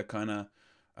 especially a kind of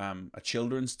a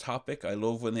children's topic. I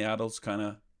love when the adults kind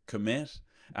of commit.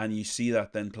 And you see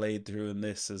that then played through in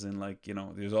this, as in like,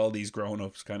 there's all these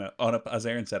grown-ups kind of, as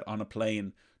Aaron said, on a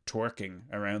plane twerking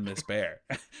around this bear.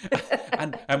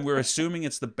 and we're assuming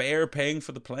it's the bear paying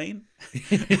for the plane.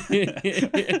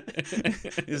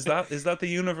 Is that the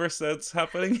universe that's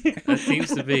happening? That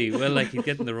seems to be. Well, like he's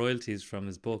getting the royalties from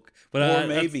his book. But or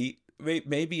maybe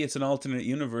it's an alternate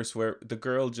universe where the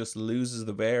girl just loses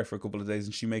the bear for a couple of days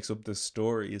and she makes up this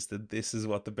story is that this is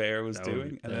what the bear was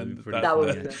doing. That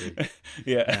would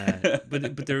yeah. But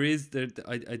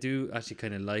I do actually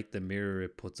kind of like the mirror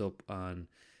it puts up on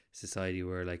society,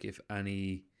 where like if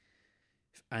anything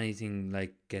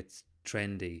like gets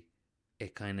trendy,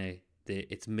 it kind of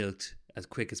it's milked as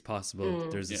quick as possible.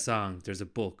 There's a song, there's a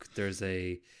book, there's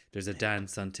a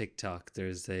dance on TikTok,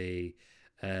 there's a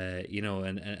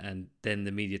and then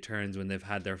the media turns when they've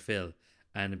had their fill,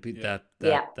 and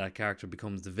that character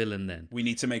becomes the villain. Then we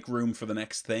need to make room for the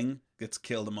next thing. Let's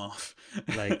kill them off.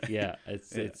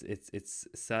 It's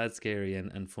sad, scary,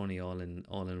 and funny all in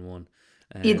one.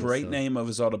 Great name of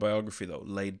his autobiography though,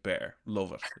 Laid Bare.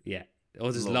 Love it. Yeah.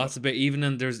 Oh, there's lots of it. Even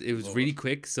and it was really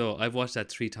quick. So I've watched that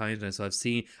 3 times now. So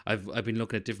I've been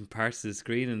looking at different parts of the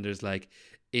screen, and there's like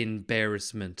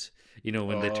embarrassment,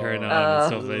 when they turn on and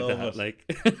stuff like that. Like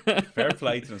fair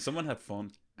play to them. Someone had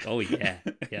fun. Oh yeah,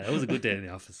 that was a good day in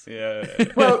the office. Yeah.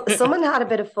 Well, someone had a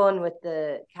bit of fun with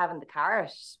the Kevin the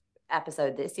Carrot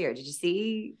episode this year. Did you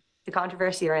see the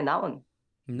controversy around that one?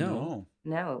 No.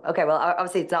 Okay, well,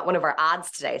 obviously it's not one of our ads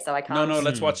today, so I can't. No,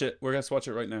 let's watch it. We're going to watch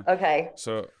it right now. Okay.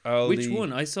 So which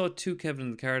one? I saw 2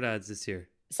 Kevin the Carrot ads this year.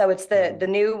 So it's the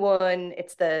new one.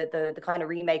 It's the kind of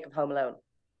remake of Home Alone.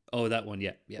 Oh, that one.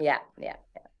 Yeah. Okay,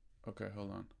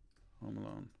 hold on. Home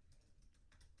Alone.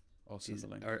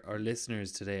 Our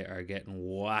listeners today are getting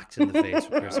whacked in the face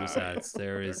for Christmas ads.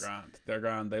 They're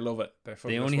grand. They love it.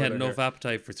 They only had enough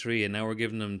appetite for 3, and now we're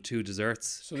giving them 2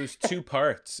 desserts. So there's 2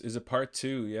 parts. Is it part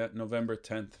 2? Yeah, November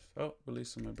 10th. Oh,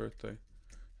 released on my birthday.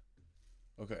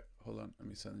 Okay, hold on. Let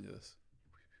me send you this.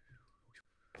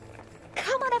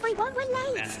 Come on, everyone, we're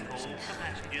late.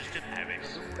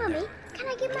 Mummy, can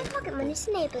I give my pocket money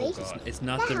to Neighbourly? It's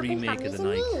not the remake of the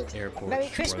Night Airport. Merry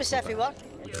Christmas, everyone.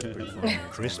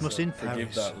 Christmas in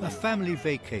Paris, a family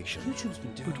vacation.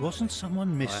 But wasn't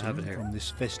someone missing from this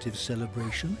festive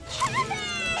celebration?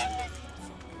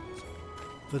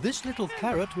 For this little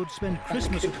carrot would spend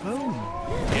Christmas at home.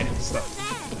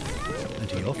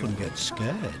 And he often gets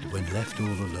scared when left all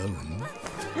alone.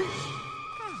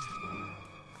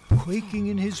 Quaking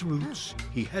in his roots,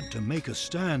 he had to make a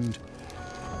stand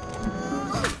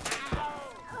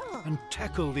and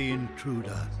tackle the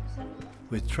intruder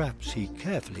with traps he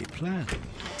carefully planned.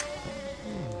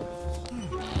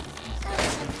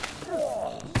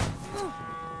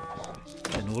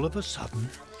 Then all of a sudden,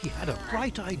 he had a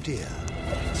bright idea,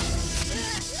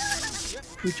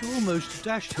 which almost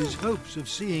dashed his hopes of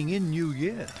seeing in New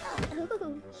Year.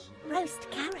 Ooh, roast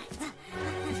carrot.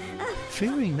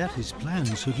 Fearing that his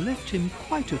plans had left him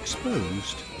quite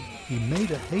exposed, he made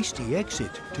a hasty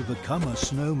exit to become a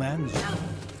snowman's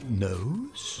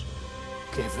nose.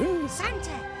 Kevin?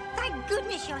 Santa, thank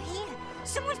goodness you're here.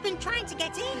 Someone's been trying to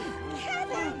get in.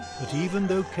 Kevin! But even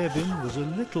though Kevin was a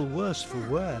little worse for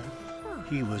wear,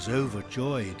 he was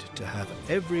overjoyed to have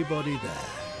everybody there.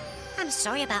 I'm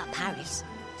sorry about Paris.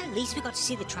 At least we got to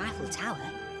see the Trifle Tower.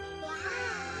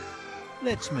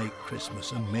 Let's make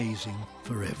Christmas amazing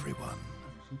for everyone.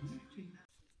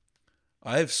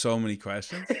 I have so many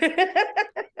questions. Okay.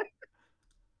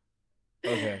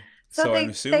 So I'm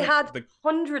assuming they had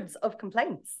hundreds of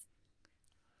complaints.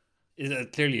 Is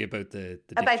it clearly about the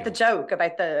about the joke,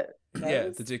 about the yeah,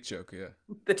 the dick joke, yeah.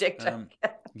 The dick joke.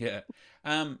 Yeah.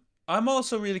 I'm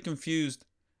also really confused.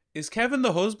 Is Kevin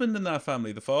the husband in that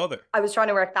family, the father? I was trying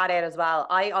to work that out as well.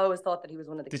 I always thought that he was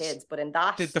one of the kids, but in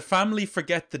that... Did the family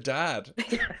forget the dad?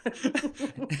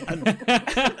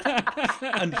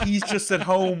 and he's just at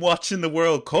home watching the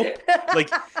World Cup? Like,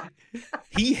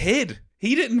 he hid.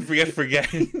 He didn't forget.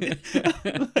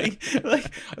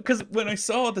 Because when I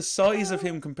saw the size of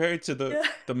him compared to the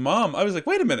mom, I was like,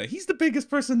 wait a minute, he's the biggest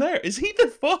person there. Is he the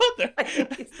father?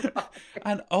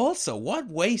 And also, what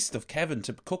waste of Kevin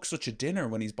to cook such a dinner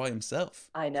when he's by himself.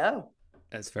 I know.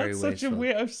 That's very That's wasteful. such a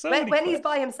weird. When he's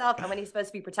by himself and when he's supposed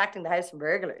to be protecting the house from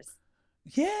burglars.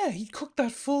 Yeah, he cooked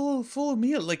that full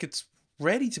meal like it's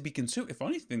ready to be consumed. If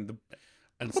anything,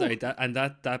 And sorry,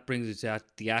 that brings us to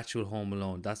the actual Home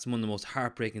Alone. That's one of the most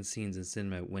heartbreaking scenes in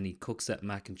cinema when he cooks that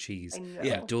mac and cheese.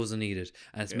 Yeah, doesn't eat it,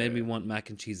 and it's made me want mac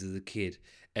and cheese as a kid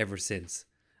ever since,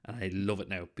 and I love it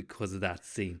now because of that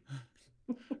scene.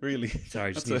 Really?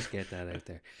 Sorry, just need to get that out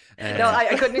there. No,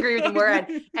 I couldn't agree with you more.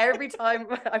 And every time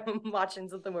I'm watching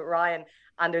something with Ryan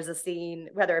and there's a scene,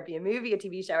 whether it be a movie, a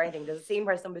TV show, or anything, there's a scene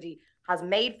where somebody has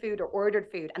made food or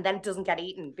ordered food and then it doesn't get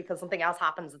eaten because something else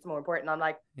happens that's more important. I'm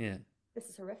like, yeah, this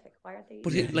is horrific. Why aren't they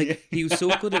eating? But he was so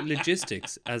good at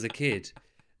logistics as a kid.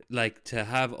 Like to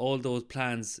have all those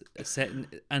plans set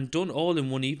and done all in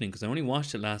one evening, because I only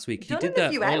watched it last week. He did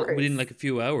that all within like a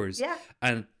few hours. Yeah.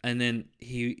 And then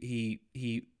he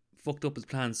fucked up his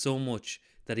plans so much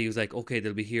that he was like, okay,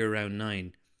 they'll be here around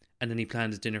 9, and then he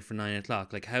planned his dinner for 9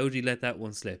 o'clock. Like, how did he let that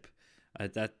one slip?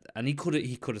 And he could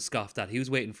have scoffed that. He was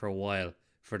waiting for a while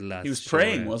for the last. He was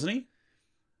praying, wasn't he?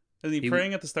 Isn't he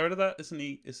praying at the start of that? Isn't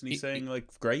he saying like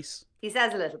grace? He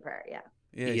says a little prayer, yeah.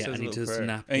 Yeah, he says and he does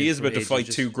nap. And he is about to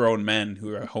fight two grown men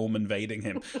who are home invading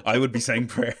him. I would be saying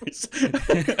prayers.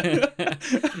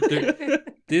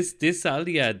 This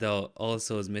Aldiad though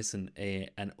also is missing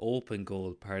an open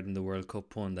goal. Pardon the World Cup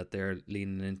pun that they're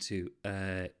leaning into.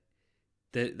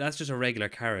 That's just a regular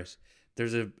carrot.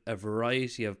 There's a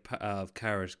variety of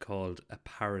carrot called a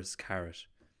Paris carrot,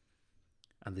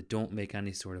 and they don't make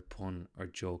any sort of pun or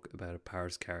joke about a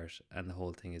Paris carrot. And the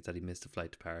whole thing is that he missed a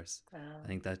flight to Paris. I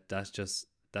think that's just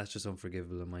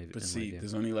unforgivable in my view. But see,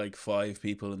 there's only like 5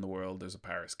 people in the world. There's a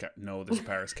Paris carrot. No, there's a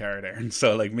Paris carrot, Aaron.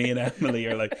 So like me and Emily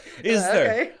are like, is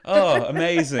there? Oh,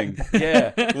 amazing.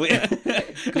 Yeah.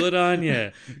 Good on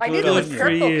you. I knew there was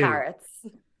purple carrots.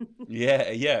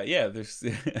 Yeah. There's...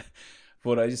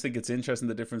 But I just think it's interesting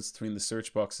the difference between the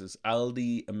search boxes.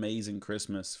 Aldi Amazing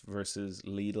Christmas versus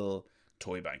Lidl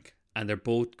Toy Bank. And they're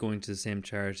both going to the same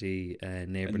charity,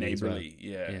 Neighbourly as well.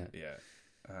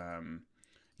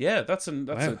 Yeah, that's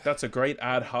a great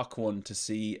ad hoc one to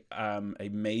see a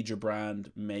major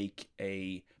brand make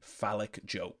a phallic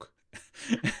joke.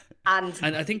 and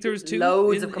I think there was two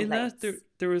loads of complaints. In that,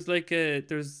 there was like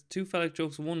there's 2 phallic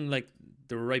jokes. One like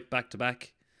they were right back to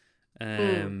back.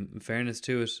 In fairness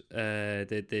to it,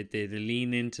 they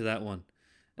lean into that one.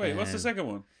 Wait, what's the second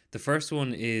one? The first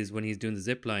one is when he's doing the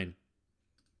zip line.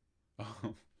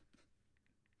 Oh.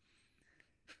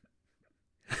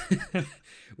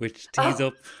 which tees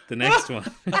up the next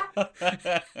one.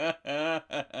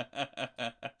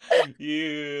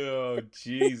 Oh,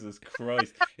 Jesus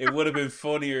Christ. It would have been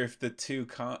funnier if the two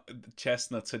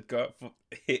chestnuts had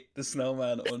hit the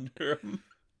snowman under him.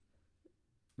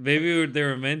 Maybe they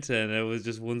were meant to, and it was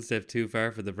just one step too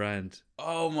far for the brand.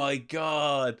 Oh my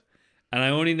God. And I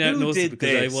only now noticed it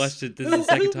because I watched it. This is the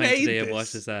second time today I've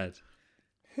watched this ad.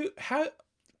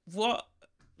 What?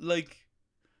 Like,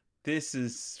 this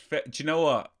is... Do you know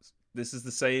what? This is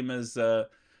the same as the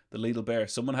Little Bear.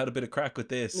 Someone had a bit of crack with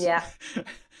this. Yeah.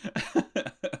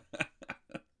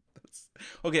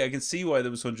 Okay, I can see why there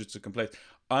was hundreds of complaints.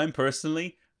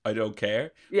 I don't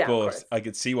care. Yeah, but I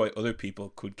could see why other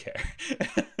people could care.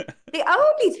 The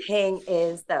only thing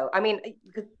is, though, I mean,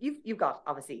 because you've got,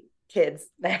 obviously,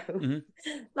 kids now. Mm-hmm.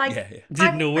 Like, yeah.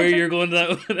 Didn't know where you're going that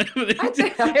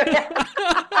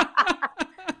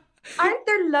Aren't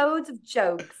there loads of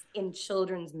jokes in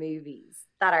children's movies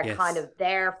that are kind of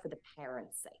there for the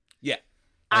parents' sake? Yeah.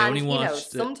 I only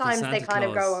watched sometimes they kind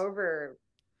of go over.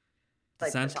 The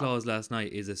Santa Claus Last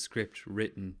Night is a script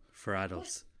written for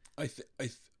adults.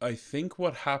 I think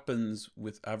what happens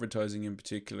with advertising in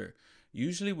particular,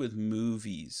 usually with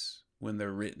movies, when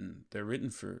they're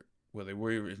written for, well, they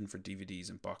were written for DVDs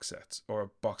and box sets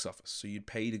or box office. So you'd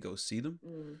pay to go see them.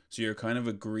 So you're kind of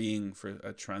agreeing for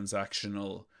a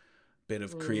transactional bit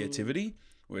of creativity.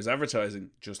 Whereas advertising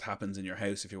just happens in your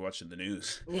house if you're watching the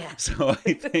news. Yeah. So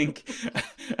I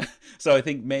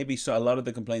think maybe a lot of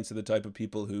the complaints are the type of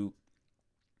people who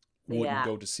wouldn't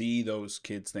go to see those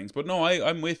kids things. But no,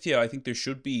 I'm with you. I think there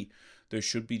should be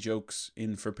jokes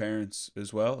in for parents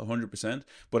as well, 100%.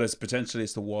 But as potentially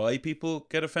as to why people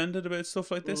get offended about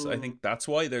stuff like this, I think that's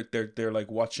why they're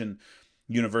like watching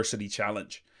University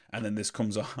Challenge, and then this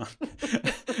comes on.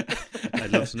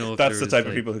 I'd love to know if that's the type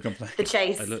of people who complain. The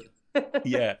Chase.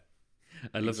 Yeah.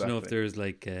 I'd love to know if there's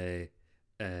like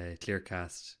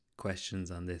Clearcast questions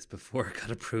on this before it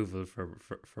got approval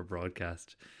for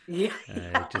broadcast. Yeah.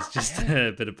 Just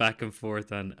a bit of back and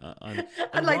forth on and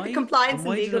like the compliance and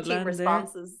legal team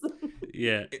responses.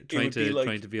 Yeah, trying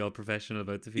to be all professional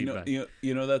about the feedback. You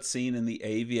know that scene in The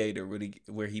Aviator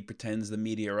where he pretends the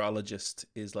meteorologist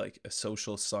is like a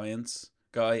social science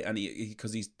guy, and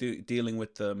because he's dealing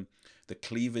with the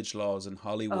cleavage laws in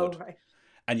Hollywood. Oh, right.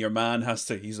 And your man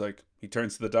he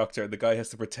turns to the doctor, the guy has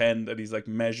to pretend that he's like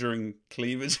measuring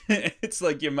cleavage. It's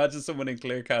like you imagine someone in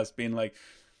Clearcast being like,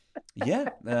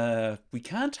 we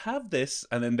can't have this.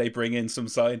 And then they bring in some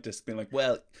scientists being like,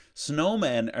 well,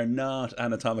 snowmen are not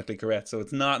anatomically correct, so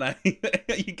it's not.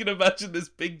 You can imagine this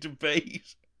big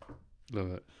debate.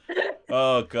 Love it.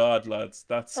 Oh God, lads,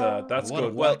 that's what good. A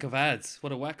whack of ads!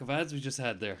 What a whack of ads we just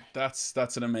had there. That's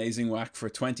an amazing whack for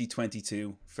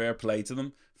 2022. Fair play to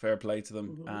them.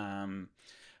 Mm-hmm.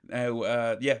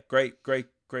 Now, great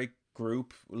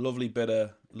group. Lovely bit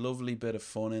of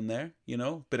fun in there. You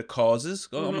know, bit of causes.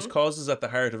 Mm-hmm. Almost causes at the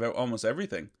heart of almost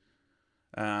everything.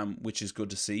 Which is good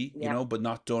to see. You know, but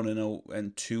not done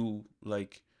in too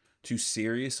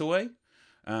serious a way.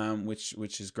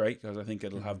 Which is great because I think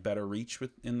it'll have better reach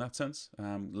in that sense.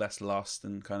 Less lost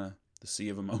in kind of the sea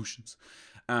of emotions.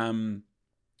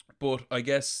 But I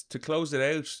guess to close it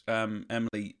out,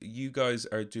 Emily, you guys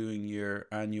are doing your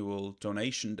annual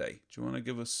donation day. Do you want to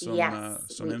give us some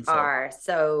info? We are.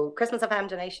 So Christmas FM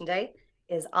Donation Day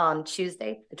is on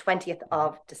Tuesday, the 20th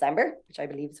of December, which I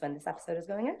believe is when this episode is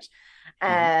going out.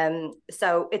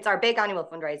 So it's our big annual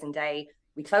fundraising day.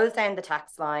 We close down the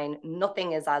tax line.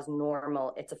 Nothing is as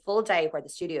normal. It's a full day where the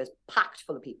studio is packed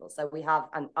full of people. So we have,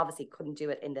 and obviously couldn't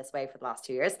do it in this way for the last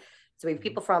 2 years. So we have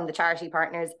people from the charity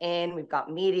partners in, we've got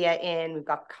media in, we've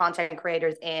got content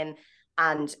creators in,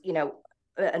 and, you know,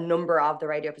 a number of the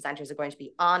radio presenters are going to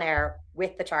be on air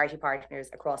with the charity partners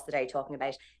across the day talking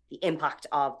about the impact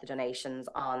of the donations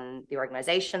on the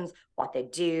organizations, what they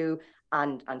do,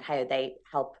 and how they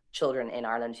help children in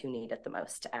Ireland who need it the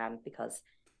most, because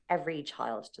every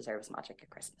child deserves magic at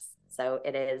Christmas. So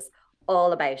it is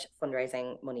all about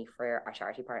fundraising money for our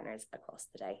charity partners across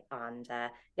the day. And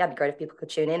it'd be great if people could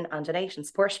tune in and donate and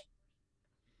support.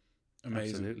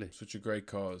 Amazing. Absolutely. Such a great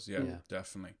cause. Yeah.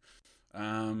 Definitely.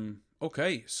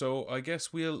 Okay, so I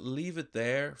guess we'll leave it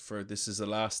there for this is the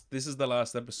last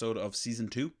episode of season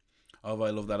 2 of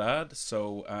I Love That Ad.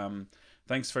 So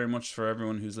thanks very much for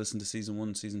everyone who's listened to season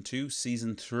 1, season 2.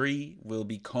 Season 3 will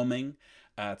be coming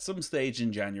at some stage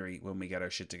in January when we get our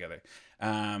shit together.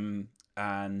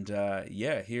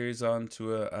 Here's on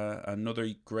to another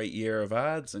great year of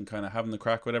ads and kind of having the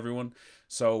crack with everyone.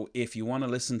 So if you want to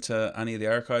listen to any of the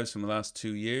archives from the last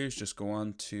 2 years, just go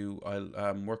on to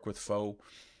workwithfoe.com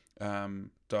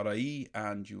 .ie,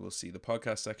 and you will see the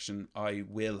podcast section. I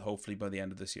will hopefully by the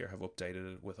end of this year have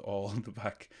updated it with all the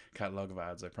back catalogue of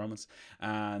ads, I promise.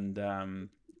 And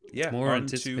it's more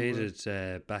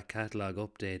anticipated back catalogue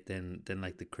update than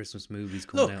like the Christmas movies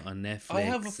coming out on Netflix. I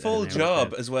have a full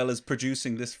job as well as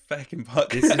producing this fucking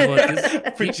podcast. This is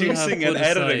what producing and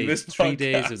editing this 3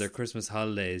 days of their Christmas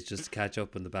holidays just to catch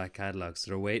up on the back catalogue.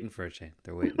 So they're waiting for it, Shane.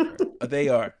 They're waiting for it. They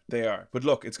are. But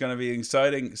look, it's going to be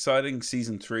exciting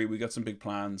season 3. We got some big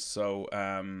plans. So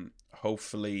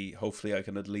hopefully I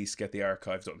can at least get the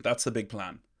archive done. That's the big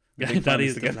plan. That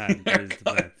is the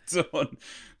plan. Done.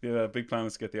 Yeah, big plan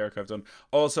is to get the archive done.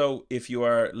 Also, if you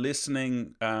are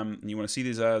listening and you want to see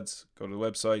these ads, go to the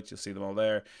website. You'll see them all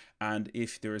there. And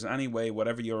if there is any way,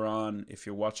 whatever you're on, if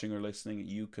you're watching or listening,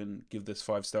 you can give this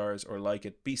 5 stars or like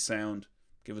it. Be sound.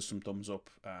 Give us some thumbs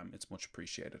up. It's much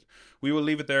appreciated. We will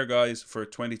leave it there, guys, for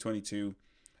 2022.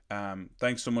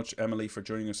 Thanks so much, Emily, for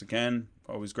joining us again.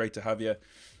 Always great to have you.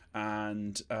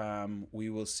 And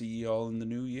we will see you all in the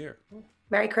new year.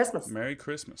 Merry Christmas. Merry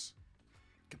Christmas.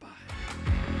 Goodbye.